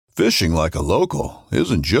Fishing like a local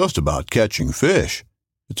isn't just about catching fish.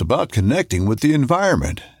 It's about connecting with the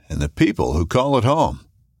environment and the people who call it home.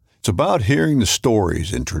 It's about hearing the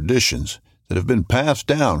stories and traditions that have been passed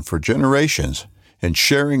down for generations and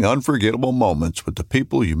sharing unforgettable moments with the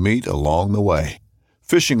people you meet along the way.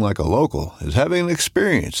 Fishing like a local is having an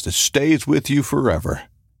experience that stays with you forever.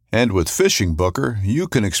 And with Fishing Booker, you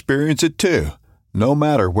can experience it too, no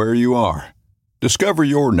matter where you are. Discover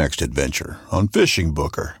your next adventure on Fishing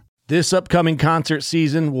Booker. This upcoming concert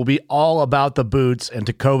season will be all about the boots, and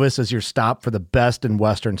Tecovas is your stop for the best in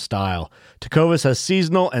Western style. Tecovas has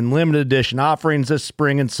seasonal and limited edition offerings this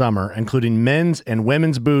spring and summer, including men's and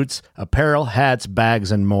women's boots, apparel, hats,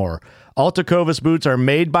 bags, and more. All Tecovas boots are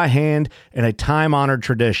made by hand in a time-honored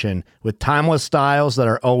tradition with timeless styles that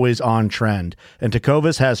are always on trend. And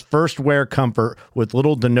Tecovas has first wear comfort with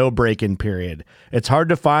little to no break-in period. It's hard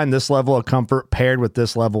to find this level of comfort paired with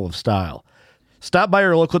this level of style. Stop by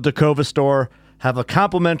your local Tecovas store, have a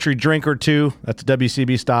complimentary drink or two, that's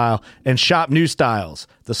WCB style, and shop new styles.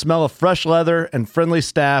 The smell of fresh leather and friendly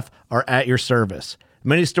staff are at your service.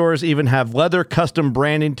 Many stores even have leather custom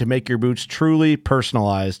branding to make your boots truly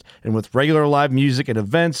personalized. And with regular live music and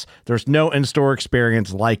events, there's no in-store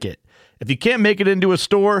experience like it. If you can't make it into a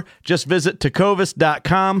store, just visit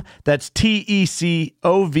tecovas.com. That's TECOVAS.com.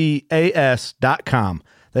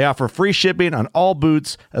 They offer free shipping on all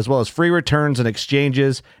boots, as well as free returns and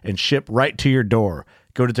exchanges, and ship right to your door.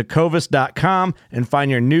 Go to tecovas.com and find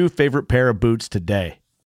your new favorite pair of boots today.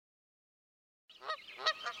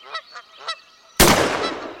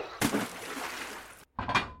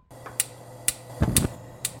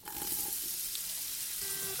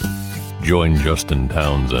 Join Justin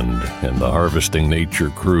Townsend and the Harvesting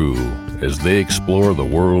Nature crew as they explore the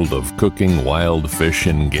world of cooking wild fish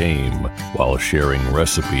and game while sharing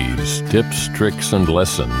recipes, tips, tricks, and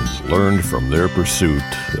lessons learned from their pursuit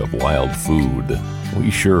of wild food.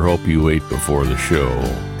 We sure hope you ate before the show,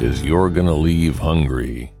 'cause you're gonna leave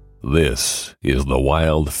hungry. This is the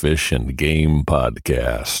Wild Fish and Game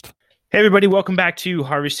Podcast. Hey everybody, welcome back to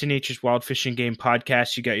Harvesting Nature's Wild Fish and Game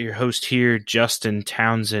Podcast. You got your host here, Justin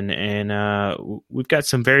Townsend, and we've got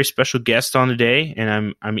some very special guests on today,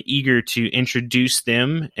 and I'm eager to introduce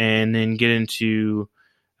them and then get into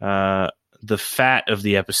the fat of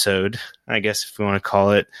the episode, I guess if we want to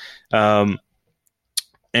call it,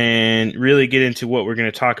 and really get into what we're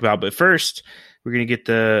going to talk about. But first, we're going to get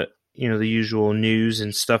the usual news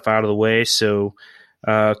and stuff out of the way. So,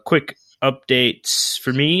 quick updates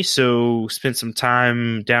for me. So spent some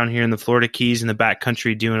time down here in the Florida Keys in the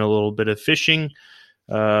backcountry doing a little bit of fishing.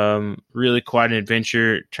 Really quite an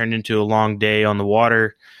adventure. Turned into a long day on the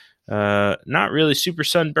water. Not really super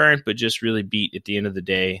sunburnt, but just really beat at the end of the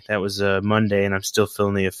day. That was Monday, and I'm still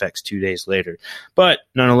feeling the effects 2 days later. But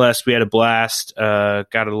nonetheless, we had a blast.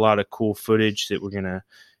 Got a lot of cool footage that we're going to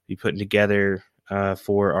be putting together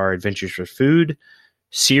for our Adventures for Food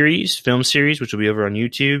film series, which will be over on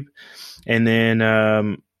YouTube. And then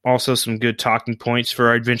also some good talking points for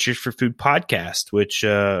our Adventures for Food podcast, which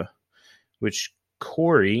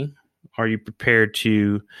Corey, are you prepared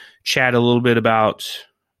to chat a little bit about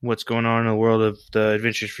what's going on in the world of the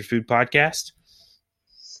Adventures for Food podcast?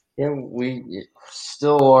 Yeah, we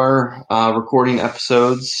still are recording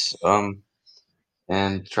episodes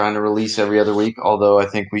and trying to release every other week, although I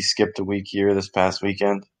think we skipped a week here this past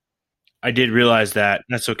weekend. I did realize that.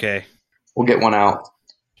 That's okay. We'll get one out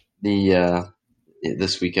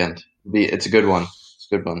this weekend. It's a good one. It's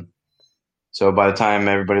a good one. So by the time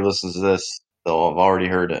everybody listens to this, they'll have already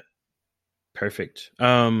heard it. Perfect.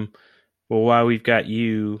 Well, while we've got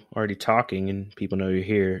you already talking and people know you're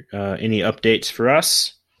here, any updates for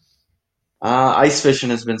us? Ice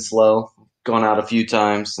fishing has been slow. Gone out a few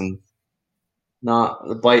times, and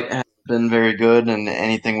the bite hasn't been very good, and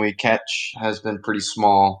anything we catch has been pretty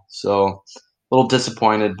small. So a little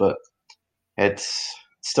disappointed, but it's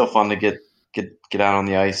still fun to get out on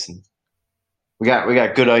the ice. And we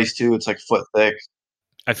got good ice too. It's like foot thick.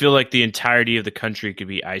 I feel like the entirety of the country could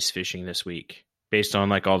be ice fishing this week based on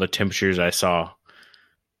like all the temperatures I saw.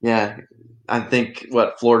 Yeah, I think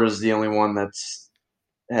Florida's the only one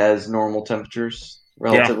has normal temperatures,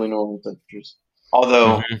 relatively normal temperatures.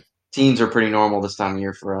 Although teens are pretty normal this time of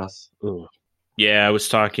year for us. Ooh. Yeah, I was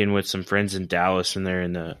talking with some friends in Dallas, and they're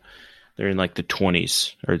in like the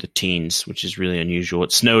 20s or the teens, which is really unusual.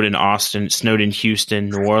 It snowed in Austin, it snowed in Houston,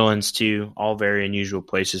 New Orleans too. All very unusual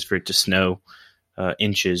places for it to snow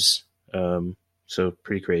inches. So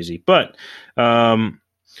pretty crazy. But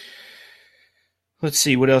let's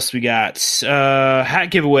see what else we got.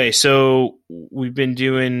 Hat giveaway. So we've been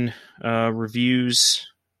doing reviews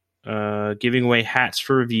giving away hats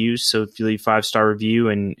for reviews. So if you leave 5-star review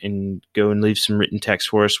and go and leave some written text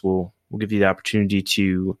for us, we'll give you the opportunity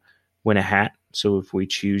to win a hat. So if we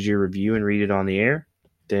choose your review and read it on the air,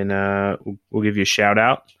 then we'll give you a shout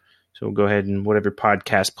out. So go ahead and whatever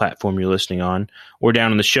podcast platform you're listening on, or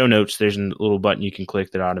down in the show notes, there's a little button you can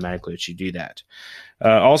click that automatically lets you do that.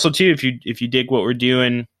 Also, too, if you dig what we're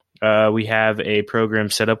doing, we have a program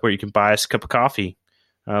set up where you can buy us a cup of coffee.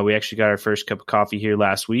 We actually got our first cup of coffee here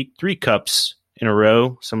last week, 3 cups in a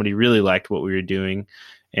row. Somebody really liked what we were doing,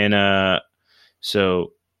 and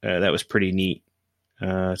so that was pretty neat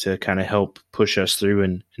to kind of help push us through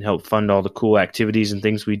and help fund all the cool activities and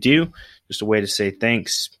things we do. Just a way to say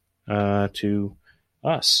thanks to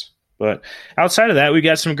us. But outside of that, we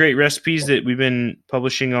got some great recipes that we've been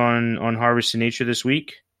publishing on Harvest in Nature this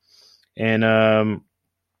week. And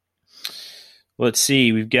let's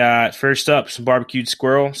see, we've got first up some barbecued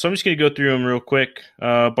squirrel. So I'm just going to go through them real quick.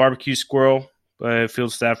 Barbecue squirrel by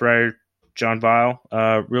field staff writer John Vile.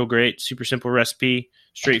 Real great, super simple recipe,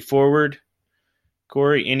 straightforward.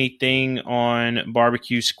 Corey, anything on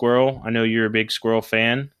barbecue squirrel? I know you're a big squirrel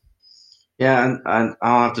fan. Yeah, and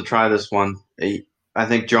I'll have to try this one. I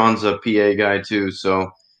think John's a PA guy too,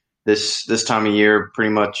 so this time of year, pretty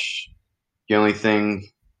much the only thing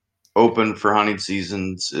open for hunting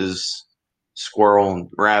seasons is squirrel and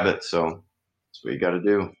rabbit. So that's what you got to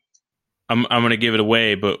do. I'm going to give it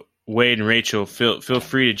away, but Wade and Rachel, feel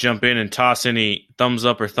free to jump in and toss any thumbs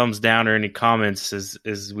up or thumbs down or any comments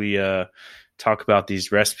as we talk about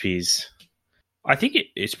these recipes. I think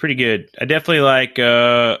it's pretty good. I definitely like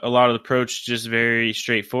a lot of the approach, just very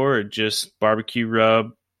straightforward, just barbecue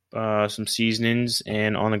rub, some seasonings,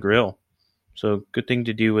 and on the grill. So good thing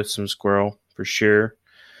to do with some squirrel for sure.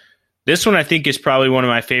 This one I think is probably one of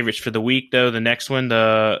my favorites for the week, though. The next one,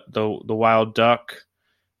 the wild duck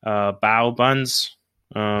bao buns.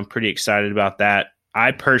 I'm pretty excited about that.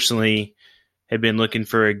 I personally have been looking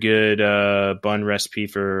for a good bun recipe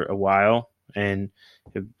for a while and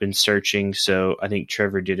have been searching, so I think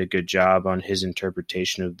Trevor did a good job on his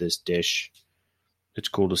interpretation of this dish. It's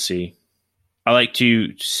cool to see. I like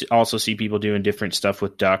to also see people doing different stuff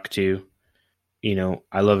with duck too. You know,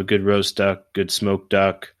 I love a good roast duck, good smoked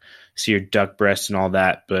duck, see your duck breast and all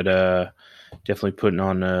that, but definitely putting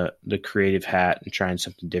on the creative hat and trying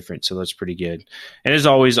something different, so that's pretty good. And as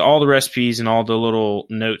always, all the recipes and all the little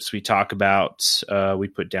notes we talk about, we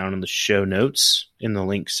put down in the show notes in the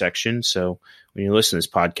link section, so when you listen to this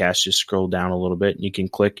podcast, just scroll down a little bit and you can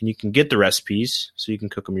click and you can get the recipes so you can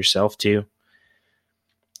cook them yourself too.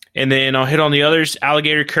 And then I'll hit on the others.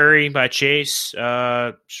 Alligator curry by Chase.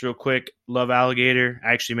 Just real quick, love alligator.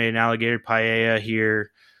 I actually made an alligator paella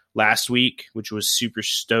here last week, which was super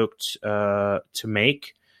stoked to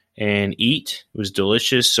make and eat. It was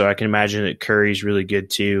delicious, so I can imagine that curry is really good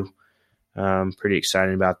too. Pretty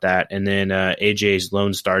excited about that. And then AJ's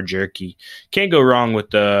Lone Star jerky. Can't go wrong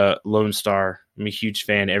with the Lone Star. I'm a huge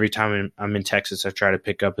fan. Every time I'm in Texas, I try to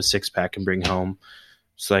pick up a 6-pack and bring home.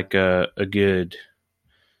 It's like a good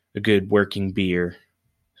working beer.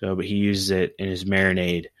 So, but he uses it in his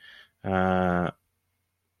marinade,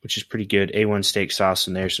 which is pretty good. A1 steak sauce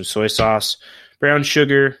in there, some soy sauce, brown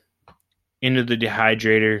sugar, into the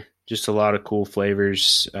dehydrator. Just a lot of cool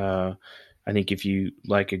flavors. I think if you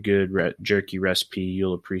like a good jerky recipe,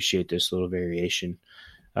 you'll appreciate this little variation.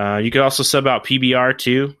 You could also sub out PBR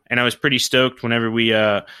too, and I was pretty stoked whenever we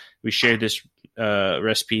shared this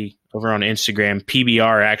recipe over on Instagram.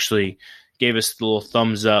 PBR actually gave us the little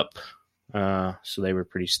thumbs up, so they were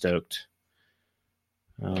pretty stoked.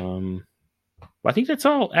 I think that's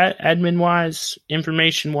all admin wise,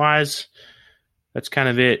 information wise. That's kind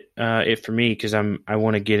of it for me, because I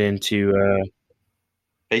want to get into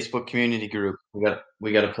Facebook community group.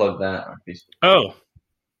 We got to plug that on Facebook. Oh,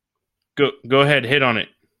 go ahead, hit on it.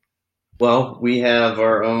 Well, we have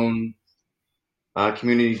our own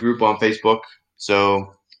community group on Facebook,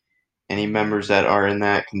 so any members that are in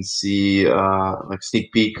that can see like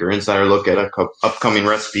sneak peek or insider look at upcoming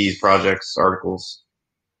recipes, projects, articles,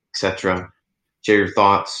 etc. Share your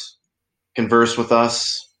thoughts, converse with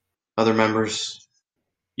us, other members.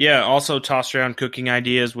 Yeah, also toss around cooking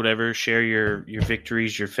ideas, whatever. Share your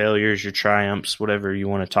victories, your failures, your triumphs, whatever you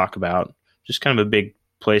want to talk about. Just kind of a big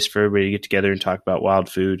place for everybody to get together and talk about wild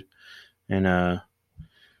food and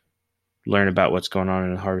learn about what's going on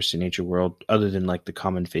in the Harvest in Nature world, other than like the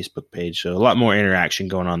common Facebook page. So a lot more interaction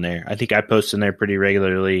going on there. I think I post in there pretty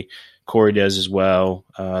regularly. Corey does as well.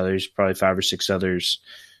 There's probably 5 or 6 others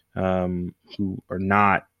who are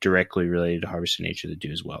not directly related to Harvest in Nature that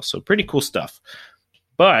do as well. So pretty cool stuff.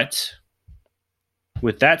 But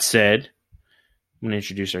with that said, I'm going to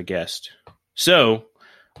introduce our guest. So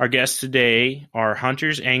our guests today are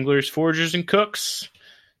hunters, anglers, foragers, and cooks.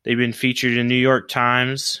 They've been featured in New York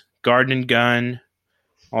Times, Garden and Gun,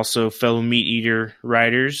 also fellow meat eater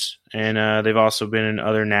writers, and they've also been in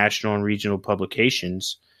other national and regional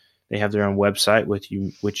publications. They have their own website,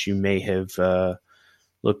 which you may have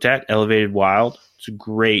looked at, Elevated Wild. It's a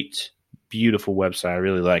great, beautiful website. I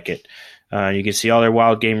really like it. You can see all their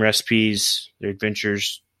wild game recipes, their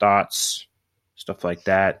adventures, thoughts, stuff like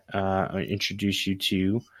that. I introduce you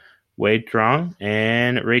to Wade Drong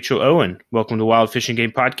and Rachel Owen. Welcome to Wild Fish and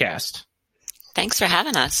Game Podcast. Thanks for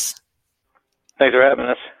having us. Thanks for having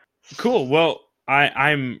us. Cool. Well,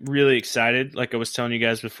 I'm really excited. Like I was telling you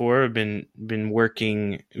guys before, I've been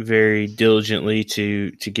working very diligently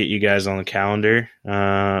to get you guys on the calendar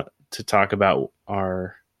to talk about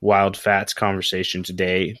our wild fats conversation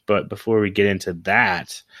today. But before we get into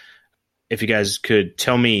that, if you guys could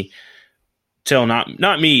tell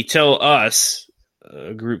us,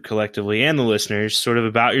 a group collectively and the listeners, sort of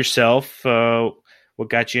about yourself, what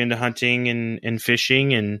got you into hunting and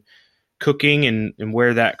fishing and cooking, and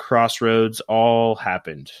where that crossroads all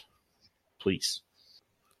happened, please.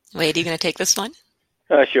 Wade, are you going to take this one?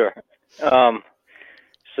 Sure.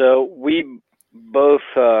 So we both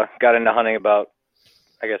got into hunting about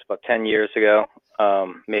 10 years ago,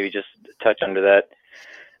 maybe just a touch under that.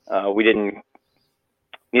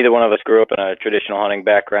 Neither one of us grew up in a traditional hunting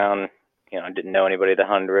background. Didn't know anybody that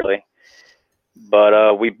hunted really.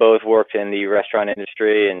 But we both worked in the restaurant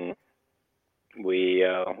industry, and we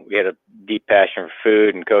had a deep passion for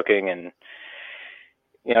food and cooking, and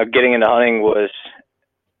getting into hunting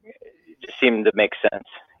just seemed to make sense.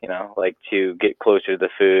 Like to get closer to the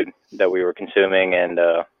food that we were consuming and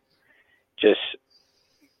just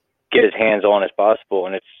get as hands-on as possible.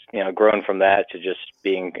 And it's grown from that to just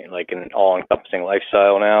being like an all-encompassing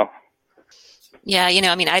lifestyle now. Yeah,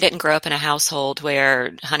 I didn't grow up in a household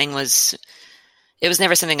where hunting was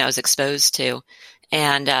never something I was exposed to.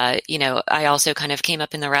 And, I also kind of came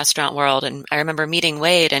up in the restaurant world, and I remember meeting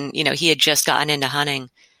Wade, and, he had just gotten into hunting,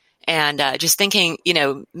 and just thinking,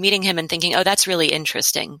 meeting him and thinking, oh, that's really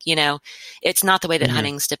interesting. It's not the way that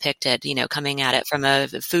hunting's depicted, coming at it from a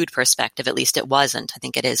food perspective. At least it wasn't. I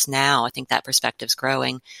think it is now. I think that perspective's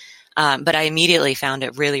growing. But I immediately found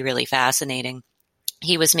it really, really fascinating.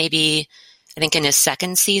 He was maybe, I think, in his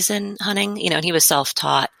second season hunting, and he was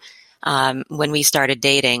self-taught when we started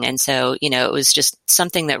dating. And so, it was just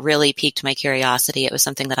something that really piqued my curiosity. It was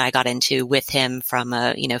something that I got into with him from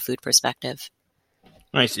a, food perspective.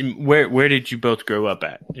 Nice. And where did you both grow up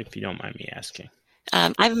at, if you don't mind me asking?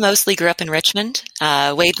 I mostly grew up in Richmond.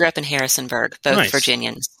 Wade grew up in Harrisonburg, both Nice.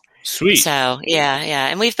 Virginians. Sweet. So, yeah.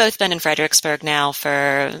 And we've both been in Fredericksburg now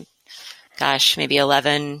for, maybe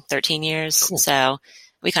 11, 13 years. Cool. So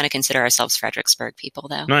we kind of consider ourselves Fredericksburg people,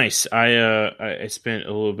 though. Nice. I spent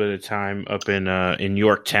a little bit of time up in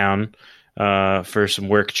Yorktown for some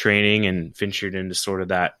work training, and ventured into sort of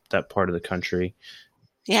that part of the country.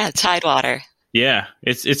 Yeah, Tidewater. Yeah,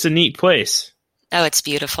 it's a neat place. Oh, it's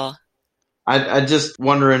beautiful. I just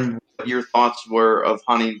wondering what your thoughts were of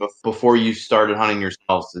hunting before you started hunting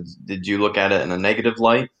yourself. Did you look at it in a negative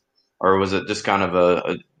light, or was it just kind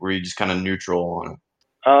of were you just kind of neutral on it?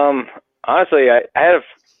 Honestly, I had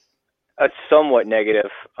a somewhat negative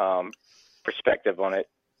perspective on it,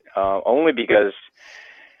 only because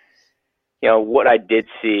what I did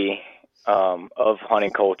see of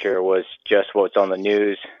hunting culture was just what's on the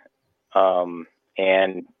news,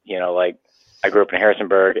 and like I grew up in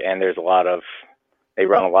Harrisonburg, and they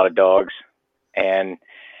run a lot of dogs, and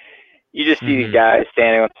you just see these guys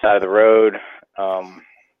standing on the side of the road,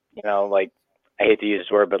 like, I hate to use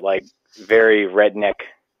this word, but like very redneck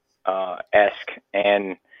esque,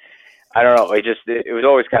 and I don't know, it was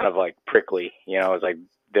always kind of like prickly, it was like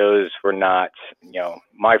those were not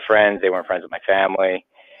my friends. They weren't friends with my family.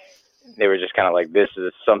 They were just kind of like, this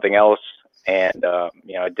is something else, and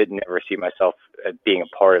I didn't ever see myself being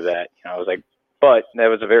a part of that. I was like, but that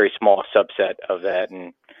was a very small subset of that,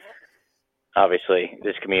 and obviously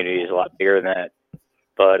this community is a lot bigger than that.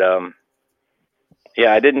 But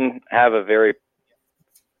I didn't have a very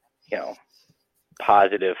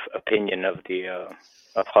positive opinion of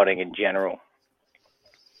of hunting in general.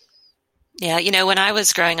 Yeah, when I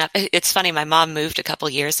was growing up, it's funny, my mom moved a couple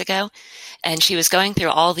years ago, and she was going through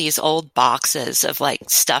all these old boxes of like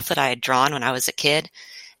stuff that I had drawn when I was a kid,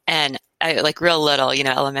 and I like real little,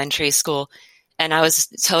 elementary school, and I was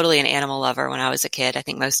totally an animal lover when I was a kid. I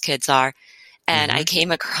think most kids are. And I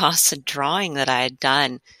came across a drawing that I had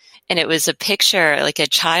done, and it was a picture, like a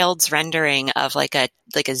child's rendering of like a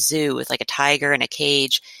zoo with like a tiger in a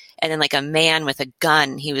cage, and then like a man with a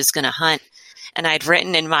gun he was going to hunt. And I'd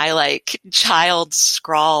written in my like child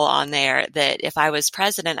scrawl on there that if I was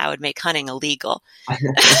president, I would make hunting illegal.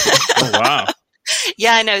 Oh, wow.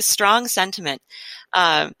 Yeah, I know. Strong sentiment.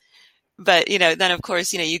 But, then of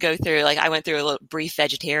course, you go through, like I went through a little brief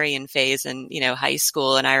vegetarian phase in, high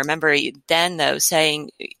school. And I remember then though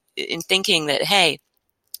saying in thinking that, hey,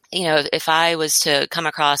 if I was to come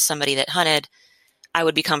across somebody that hunted, I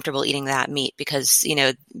would be comfortable eating that meat because,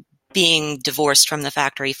 being divorced from the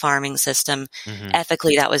factory farming system,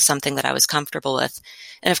 ethically, that was something that I was comfortable with.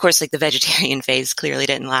 And of course, like the vegetarian phase clearly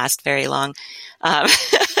didn't last very long. But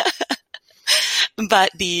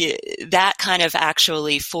that kind of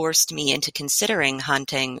actually forced me into considering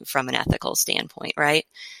hunting from an ethical standpoint, right?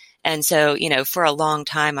 And so, for a long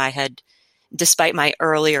time I had, despite my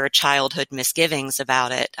earlier childhood misgivings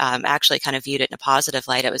about it, actually kind of viewed it in a positive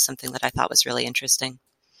light. It was something that I thought was really interesting.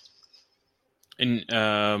 And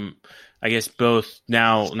I guess both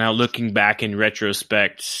now looking back in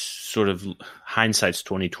retrospect, sort of hindsight's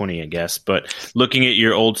 2020, I guess, but looking at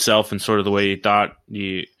your old self and sort of the way you thought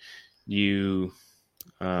you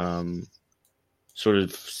sort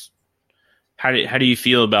of how do you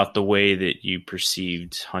feel about the way that you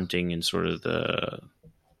perceived hunting and sort of the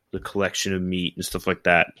collection of meat and stuff like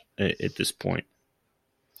that at this point?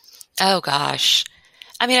 Oh gosh.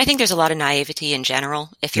 I mean, I think there's a lot of naivety in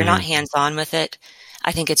general. If you're not hands-on with it,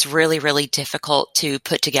 I think it's really, really difficult to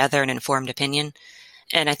put together an informed opinion.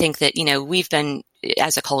 And I think that, we've been,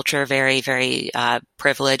 as a culture, very, very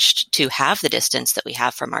privileged to have the distance that we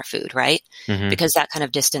have from our food, right? Because that kind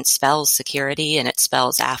of distance spells security and it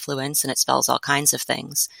spells affluence and it spells all kinds of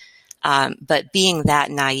things. But being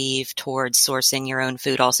that naive towards sourcing your own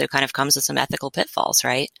food also kind of comes with some ethical pitfalls,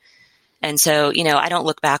 right? And so, I don't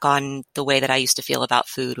look back on the way that I used to feel about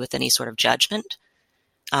food with any sort of judgment.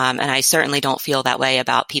 And I certainly don't feel that way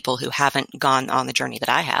about people who haven't gone on the journey that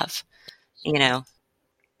I have,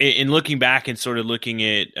 In looking back and sort of looking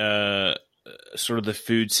at sort of the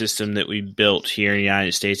food system that we built here in the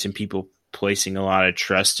United States and people placing a lot of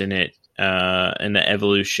trust in it and the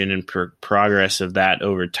evolution and progress of that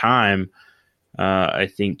over time, I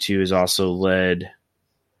think too has also led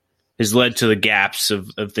to the gaps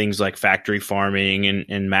of things like factory farming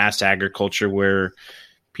and mass agriculture, where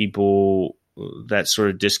people, that sort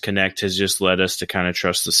of disconnect has just led us to kind of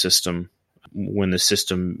trust the system when the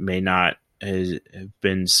system may not have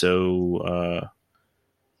been so,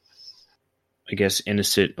 I guess,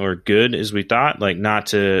 innocent or good as we thought. Like not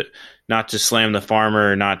to slam the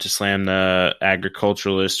farmer, not to slam the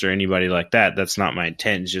agriculturalist or anybody like that. That's not my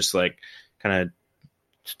intent. It's just like kind of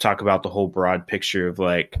to talk about the whole broad picture of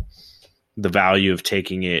like the value of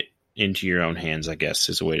taking it into your own hands, I guess,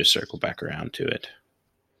 is a way to circle back around to it.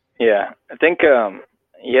 Yeah, I think you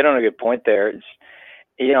hit on a good point there. It's,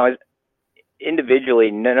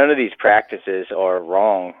 individually, none of these practices are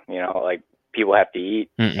wrong. Like people have to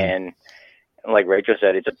eat, and like Rachel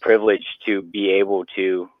said, it's a privilege to be able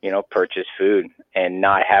to, purchase food and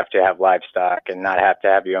not have to have livestock and not have to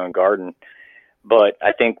have your own garden. But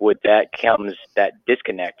I think with that comes that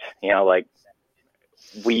disconnect. Like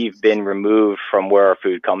we've been removed from where our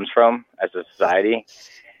food comes from as a society.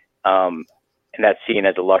 And that's seen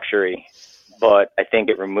as a luxury, but I think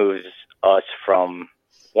it removes us from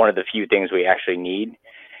one of the few things we actually need.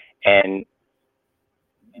 And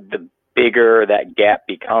the bigger that gap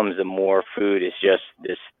becomes, the more food is just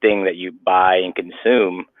this thing that you buy and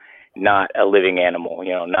consume, not a living animal,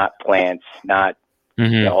 not plants, not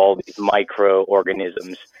all these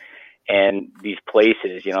microorganisms. And these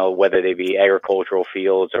places, whether they be agricultural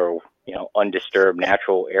fields or, undisturbed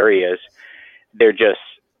natural areas, they're just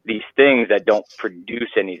these things that don't produce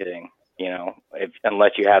anything,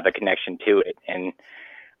 unless you have the connection to it. And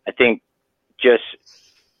I think just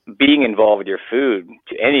being involved with your food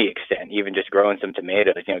to any extent, even just growing some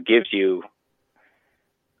tomatoes, gives you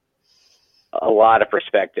a lot of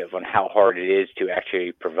perspective on how hard it is to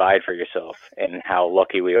actually provide for yourself and how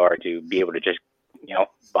lucky we are to be able to just,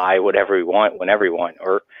 buy whatever we want, whenever we want,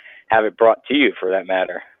 or have it brought to you for that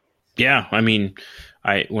matter. Yeah. I mean,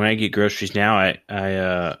 when I get groceries now,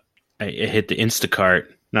 I hit the Instacart,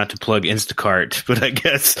 not to plug Instacart, but I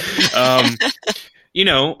guess,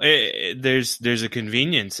 there's a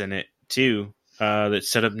convenience in it too, that's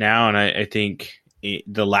set up now. And I think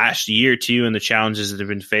the last year too, and the challenges that have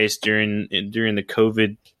been faced during the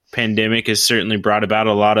COVID pandemic has certainly brought about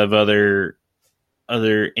a lot of other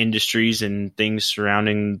industries and things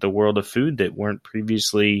surrounding the world of food that weren't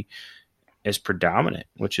previously as predominant,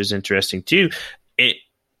 which is interesting too.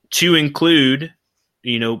 To include,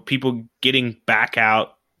 people getting back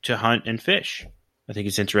out to hunt and fish. I think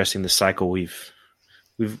it's interesting the cycle we've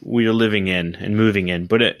we are living in and moving in.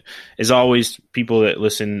 But it, as always, people that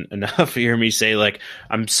listen enough hear me say, like,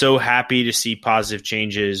 I'm so happy to see positive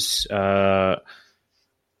changes,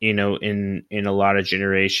 in a lot of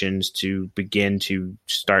generations to begin to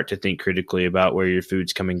start to think critically about where your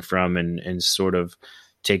food's coming from and sort of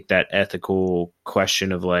take that ethical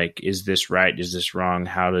question of, like, is this right? Is this wrong?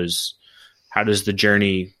 How does the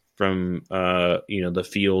journey from, the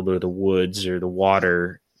field or the woods or the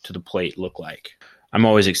water to the plate look like? I'm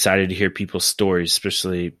always excited to hear people's stories,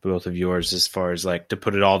 especially both of yours, as far as, like, to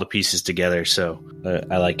put all the pieces together. So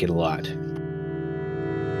I like it a lot.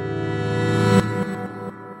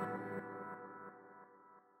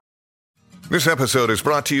 This episode is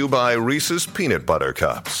brought to you by Reese's Peanut Butter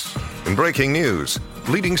Cups. In breaking news,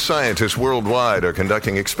 leading scientists worldwide are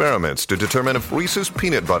conducting experiments to determine if Reese's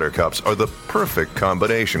Peanut Butter Cups are the perfect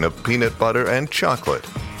combination of peanut butter and chocolate.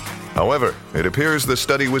 However, it appears the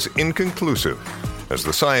study was inconclusive, as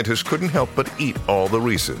the scientists couldn't help but eat all the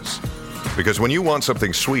Reese's. Because when you want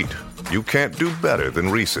something sweet, you can't do better than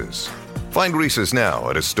Reese's. Find Reese's now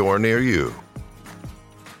at a store near you.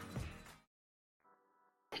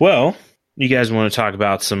 Well, you guys want to talk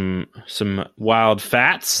about some wild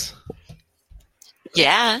fats?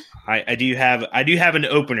 Yeah. I do have an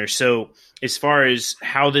opener. So as far as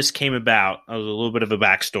how this came about, a little bit of a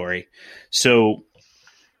backstory. So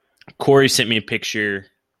Corey sent me a picture.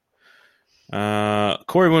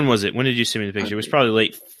 Corey, when was it? When did you send me the picture? It was probably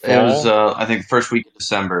late fall. It was, I think, the first week of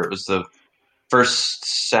December. It was the first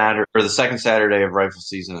Saturday or the second Saturday of rifle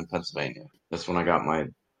season in Pennsylvania. That's when I got my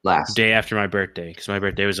last. Day after my birthday, because my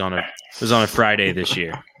birthday was on a Friday this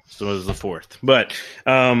year, so it was the 4th. But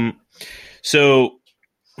so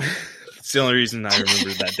it's the only reason I remember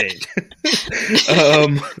that date.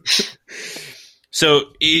 So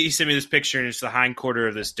he sent me this picture, and it's the hindquarter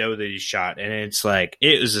of this doe that he shot, and it's like,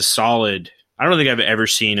 it was a solid. I don't think I've ever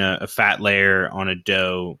seen a fat layer on a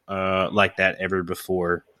doe like that ever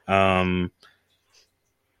before.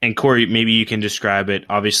 And Corey, maybe you can describe it.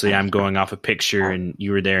 Obviously, I'm going off a picture, and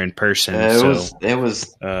you were there in person. It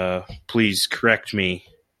was. Please correct me.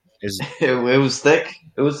 It was thick.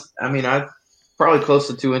 It was. I mean, I probably close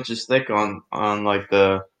to 2 inches thick on like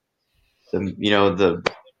the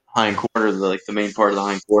hindquarter, like the main part of the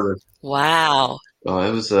hindquarter. Wow.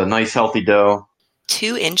 It was a nice, healthy doe.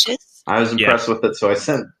 2 inches? I was impressed with it, so I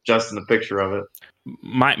sent Justin a picture of it.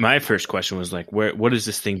 My first question was, like, what has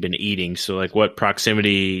this thing been eating? So, like, what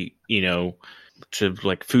proximity, to,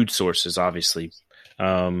 like, food sources, obviously.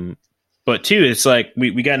 But two, it's like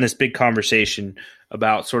we got in this big conversation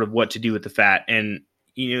about sort of what to do with the fat, and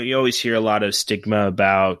you always hear a lot of stigma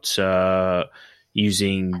about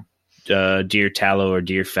using deer tallow or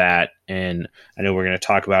deer fat, and I know we're going to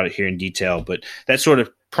talk about it here in detail, but that sort of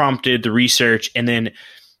prompted the research, and then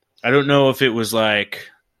I don't know if it was like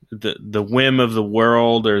the whim of the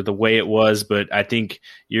world or the way it was, but I think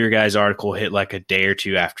your guys' article hit like a day or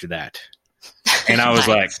two after that, and I was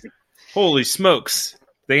like, holy smokes,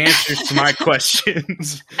 the answers to my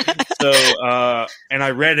questions. So, and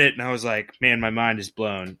I read it and I was like, man, my mind is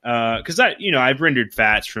blown. Cause I've rendered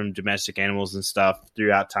fats from domestic animals and stuff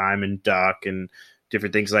throughout time, and duck and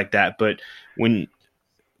different things like that. But when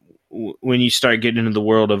you start getting into the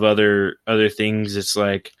world of other things, it's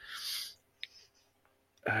like,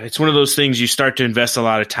 it's one of those things you start to invest a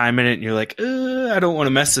lot of time in it, and you're like, I don't want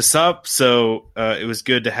to mess this up. So, it was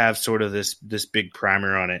good to have sort of this big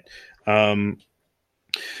primer on it.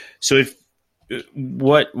 So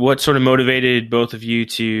what sort of motivated both of you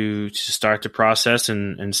to start the process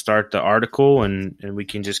and start the article, and we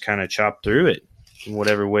can just kind of chop through it in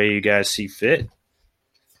whatever way you guys see fit?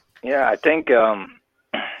 Yeah, I think,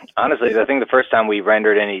 honestly, I think the first time we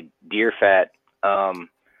rendered any deer fat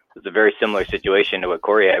was a very similar situation to what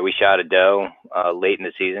Corey had. We shot a doe late in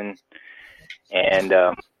the season, and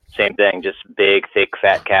same thing, just big, thick,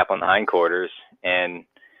 fat cap on the hindquarters. And,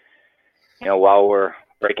 while we're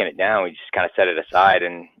breaking it down, we just kind of set it aside.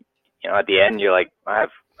 And, at the end, you're like, I have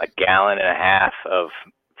 1.5 gallons of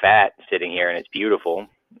fat sitting here, and it's beautiful.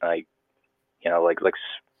 Like,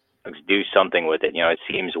 let's do something with it. It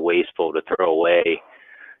seems wasteful to throw away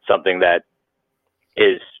something that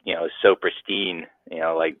is, so pristine,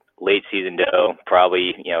 like late season doe,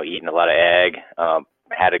 probably, eating a lot of egg,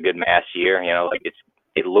 had a good mass year, like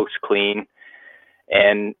it looks clean.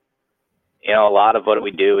 And, a lot of what we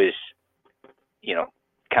do is,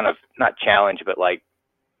 kind of not challenge, but like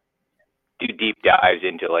do deep dives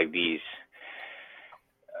into like these,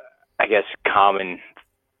 I guess, common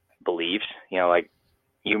beliefs, like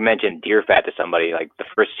you mentioned deer fat to somebody, like the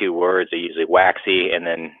first two words are usually waxy and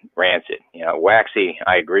then rancid. Waxy,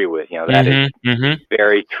 I agree with. That is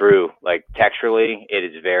very true. Like texturally, it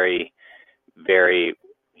is very, very,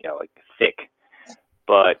 like thick.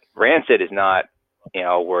 But rancid is not,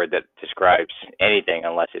 a word that describes anything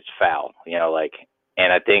unless it's foul.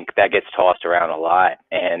 And I think that gets tossed around a lot.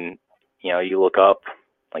 And you look up,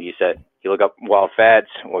 like you said, you look up wild fats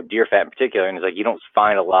or deer fat in particular, and it's like you don't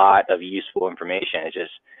find a lot of useful information. It's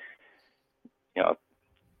just,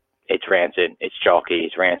 it's rancid, it's chalky,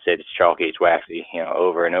 it's rancid, it's chalky, it's waxy,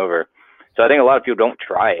 over and over. So I think a lot of people don't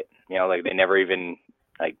try it. Like they never even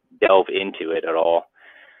like delve into it at all.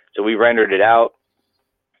 So we rendered it out,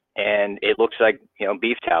 and it looks like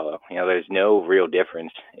beef tallow. There's no real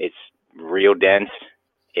difference. It's real dense.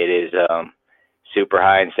 It is super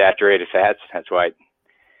high in saturated fats. That's why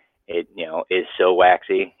it is so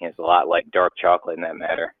waxy. It's a lot like dark chocolate in that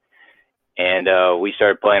matter. And we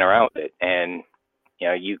started playing around with it, and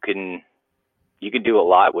you can do a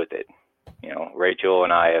lot with it. Rachel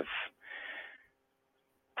and I have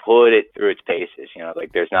put it through its paces.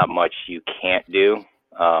 Like there's not much you can't do.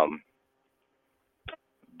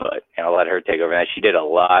 But I'll let her take over that. She did a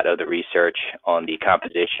lot of the research on the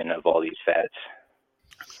composition of all these fats.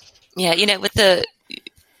 Yeah, with the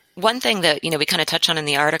one thing that, we kind of touch on in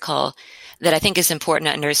the article that I think is important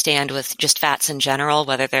to understand with just fats in general,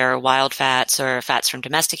 whether they're wild fats or fats from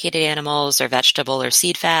domesticated animals or vegetable or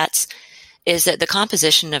seed fats, is that the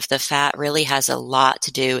composition of the fat really has a lot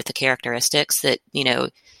to do with the characteristics that,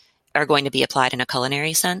 are going to be applied in a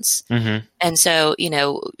culinary sense. Mm-hmm. And so,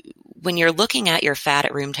 when you're looking at your fat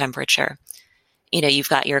at room temperature, you've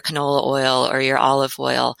got your canola oil or your olive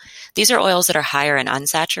oil. These are oils that are higher in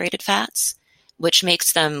unsaturated fats, which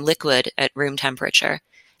makes them liquid at room temperature.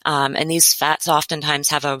 And these fats oftentimes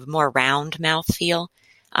have a more round mouth feel.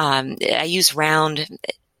 I use round.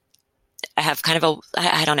 I have kind of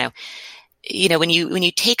I don't know. When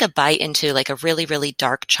you take a bite into like a really, really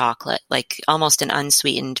dark chocolate, like almost an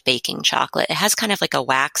unsweetened baking chocolate, it has kind of like a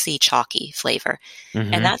waxy, chalky flavor.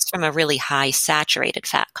 Mm-hmm. And that's from a really high saturated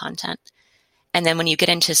fat content. And then when you get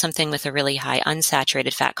into something with a really high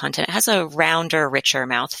unsaturated fat content, it has a rounder, richer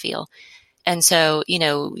mouthfeel. And so,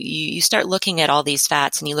 you start looking at all these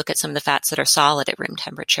fats and you look at some of the fats that are solid at room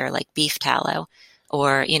temperature, like beef tallow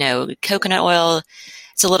or, coconut oil.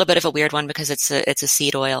 It's a little bit of a weird one because it's a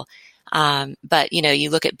seed oil. But, you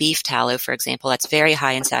look at beef tallow, for example, that's very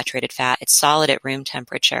high in saturated fat. It's solid at room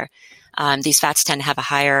temperature. These fats tend to have a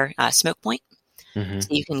higher smoke point. Mm-hmm. So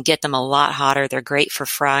you can get them a lot hotter. They're great for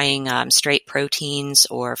frying straight proteins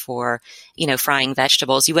or for, frying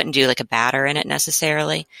vegetables. You wouldn't do like a batter in it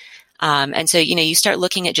necessarily. And so, you start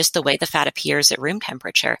looking at just the way the fat appears at room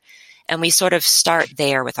temperature. And we sort of start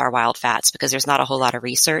there with our wild fats because there's not a whole lot of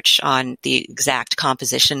research on the exact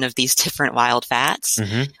composition of these different wild fats.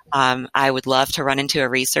 Mm-hmm. I would love to run into a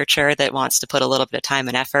researcher that wants to put a little bit of time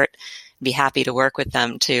and effort, be happy to work with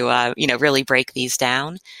them to, really break these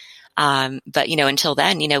down. But, until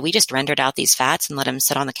then, we just rendered out these fats and let them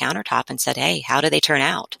sit on the countertop and said, hey, how do they turn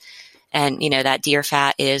out? And, that deer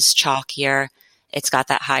fat is chalkier. It's got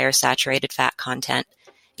that higher saturated fat content.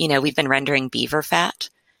 We've been rendering beaver fat,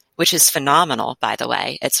 which is phenomenal, by the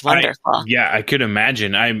way. It's wonderful. I could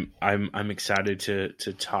imagine. I'm excited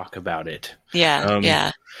to talk about it.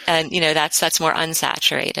 Yeah. And, that's more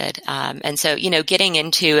unsaturated. And so, getting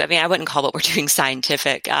into, I wouldn't call what we're doing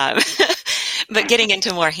scientific, but getting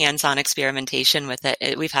into more hands-on experimentation with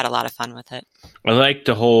it, we've had a lot of fun with it. I like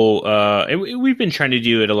the whole, we've been trying to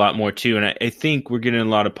do it a lot more too. And I think we're getting a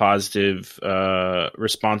lot of positive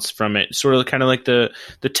response from it. Sort of kind of like the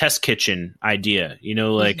test kitchen idea,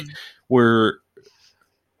 mm-hmm.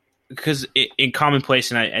 Because in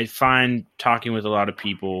commonplace, and I find talking with a lot of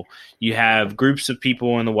people, you have groups of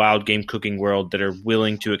people in the wild game cooking world that are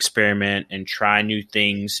willing to experiment and try new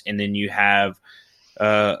things. And then you have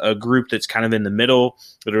a group that's kind of in the middle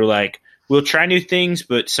that are like, we'll try new things,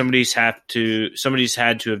 but somebody's had to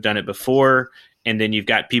have done it before. And then you've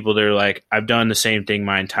got people that are like, I've done the same thing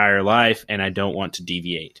my entire life and I don't want to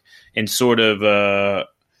deviate. And sort of,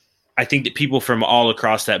 I think that people from all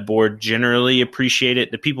across that board generally appreciate it.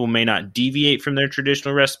 The people may not deviate from their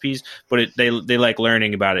traditional recipes, but they like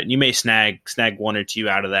learning about it. And you may snag one or two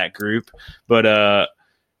out of that group, but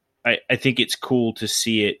I think it's cool to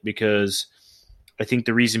see it because I think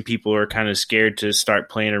the reason people are kind of scared to start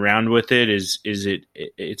playing around with it is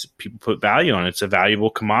it's people put value on it. It's a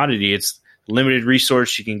valuable commodity. It's limited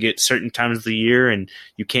resource. You can get certain times of the year and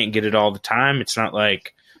you can't get it all the time. It's not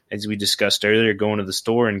like, as we discussed earlier, going to the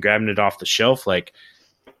store and grabbing it off the shelf. Like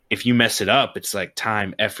if you mess it up, it's like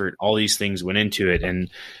time, effort, all these things went into it.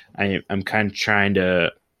 And I'm kind of trying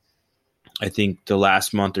to, I think the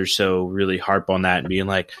last month or so, really harp on that and being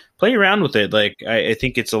like, play around with it. Like, I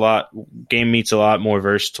think it's game meat's a lot more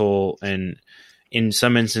versatile and in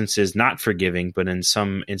some instances not forgiving, but in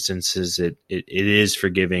some instances it is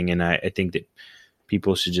forgiving. And I think that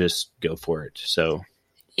people should just go for it. So.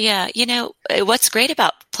 Yeah. What's great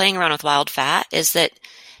about playing around with wild fat is that,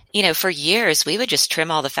 for years we would just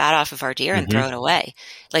trim all the fat off of our deer and throw it away.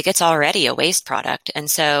 Like, it's already a waste product.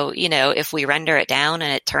 And so, if we render it down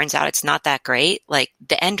and it turns out it's not that great, like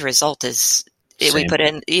the end result is we put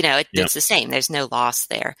in, it's the same. There's no loss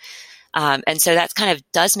there. And so that kind of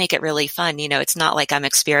does make it really fun. It's not like I'm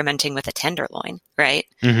experimenting with a tenderloin, right?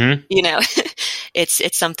 Mm-hmm.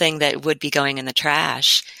 It's something that would be going in the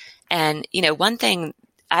trash. And, one thing,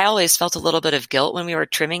 I always felt a little bit of guilt when we were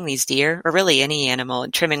trimming these deer, or really any animal,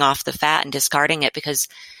 and trimming off the fat and discarding it, because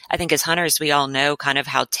I think as hunters, we all know kind of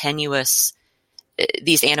how tenuous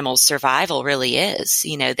these animals' survival really is.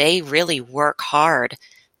 They really work hard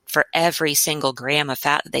for every single gram of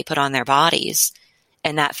fat that they put on their bodies.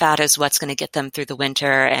 And that fat is what's going to get them through the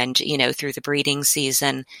winter and, through the breeding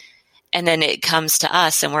season. And then it comes to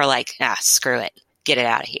us and we're like, screw it. Get it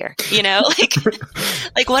out of here.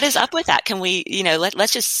 Like what is up with that? Can we,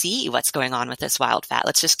 let's just see what's going on with this wild fat.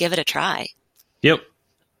 Let's just give it a try. Yep.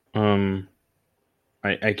 I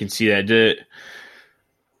can see that.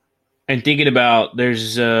 And thinking about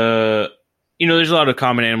there's a lot of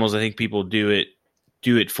common animals I think people do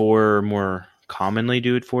it for, or more commonly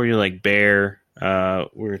do it for, like bear. We're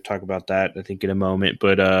going to talk about that, I think, in a moment,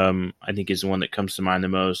 but I think is the one that comes to mind the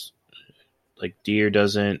most. Like deer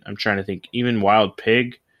doesn't. I'm trying to think. Even wild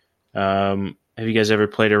pig. Have you guys ever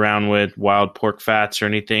played around with wild pork fats or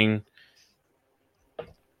anything?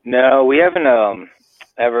 No, we haven't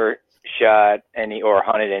ever shot any or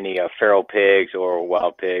hunted any feral pigs or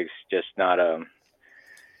wild pigs. Just not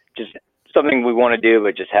just something we want to do,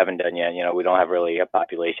 but just haven't done yet. We don't have really a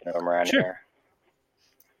population of them around here.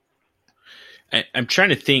 I'm trying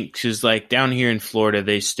to think, because like down here in Florida,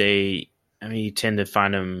 they stay. I mean, you tend to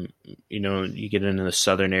find them, you get into the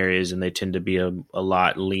southern areas and they tend to be a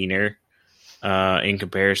lot leaner in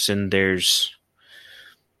comparison. There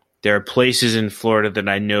are places in Florida that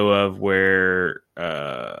I know of where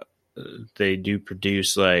they do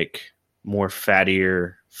produce like more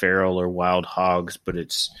fattier feral or wild hogs, but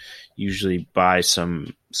it's usually by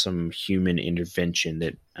some human intervention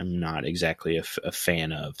that I'm not exactly a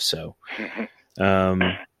fan of. So,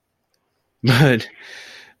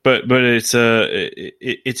 But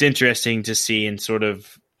it's interesting to see and sort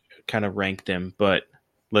of kind of rank them. But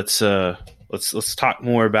let's talk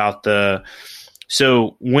more about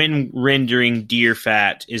so when rendering deer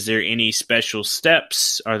fat, is there any special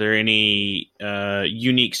steps? Are there any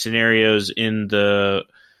unique scenarios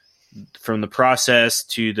from the process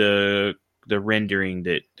to the rendering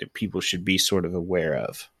that people should be sort of aware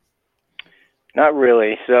of? Not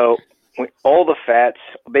really. So all the fats,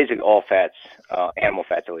 basically all fats, animal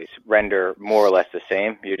fats at least, render more or less the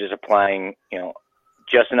same. You're just applying,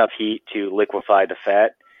 just enough heat to liquefy the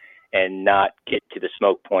fat and not get to the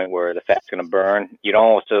smoke point where the fat's going to burn. You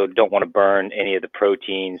also don't want to burn any of the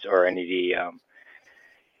proteins or any of the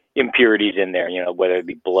impurities in there, whether it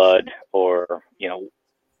be blood or,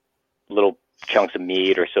 little chunks of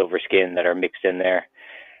meat or silver skin that are mixed in there.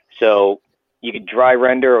 So you can dry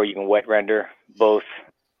render or you can wet render. Both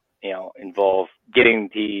involve getting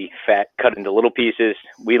the fat cut into little pieces.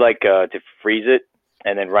 We like to freeze it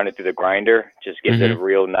and then run it through the grinder. Just gives it a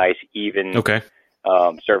real nice, even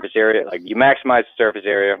surface area. Like you maximize the surface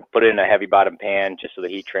area, put it in a heavy bottom pan just so the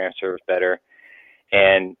heat transfers better,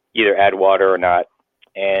 and either add water or not.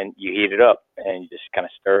 And you heat it up and you just kind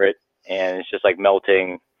of stir it. And it's just like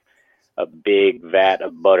melting a big vat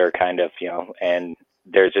of butter kind of, and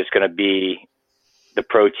there's just going to be the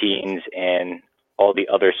proteins and all the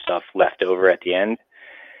other stuff left over at the end.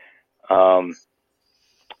 All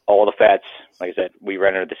the fats, like I said, we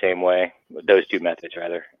render it the same way, those two methods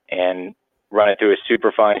rather, and run it through a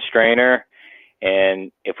super fine strainer.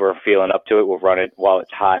 And if we're feeling up to it, we'll run it while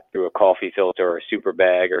it's hot through a coffee filter or a super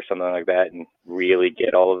bag or something like that and really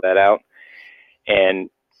get all of that out. And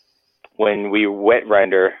when we wet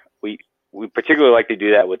render, we particularly like to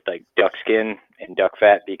do that with like duck skin and duck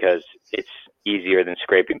fat because it's easier than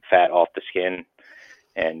scraping fat off the skin,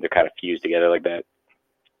 and they're kind of fused together like that.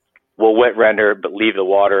 We'll wet render, but leave the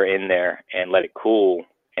water in there and let it cool,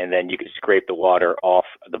 and then you can scrape the water off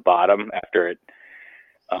the bottom after it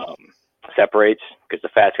separates, because the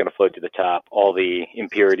fat's going to float to the top. All the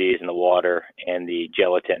impurities in the water and the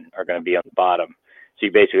gelatin are going to be on the bottom. So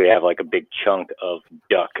you basically have like a big chunk of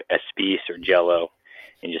duck espece or jello,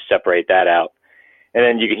 and just separate that out. And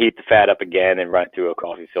then you can heat the fat up again and run it through a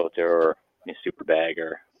coffee filter or a super bag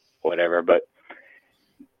or whatever. But,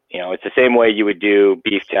 it's the same way you would do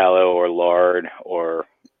beef tallow or lard or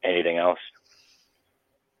anything else.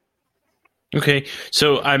 Okay,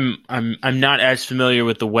 so I'm not as familiar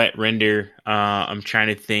with the wet render. I'm trying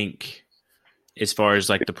to think as far as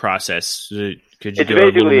like the process. Could you go a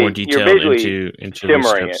little more detail into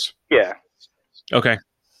simmering the steps? it? Yeah. Okay.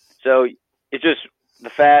 So it's just the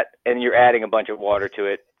fat, and you're adding a bunch of water to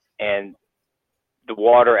it, and the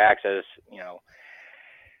water acts as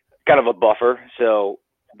kind of a buffer. So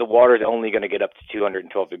the water is only going to get up to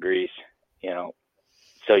 212 degrees.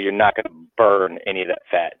 So you're not going to burn any of that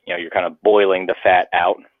fat. You're kind of boiling the fat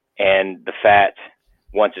out, and the fat,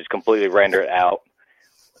 once it's completely rendered out,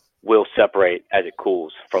 will separate as it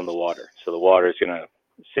cools from the water. So the water is going to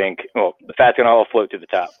sink. Well, the fat's going to all float to the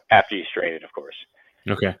top after you strain it, of course.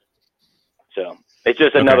 Okay. So it's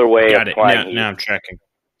just another way of applying heat. Now I'm tracking.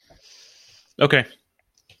 Okay.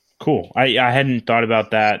 Cool. I hadn't thought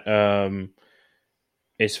about that.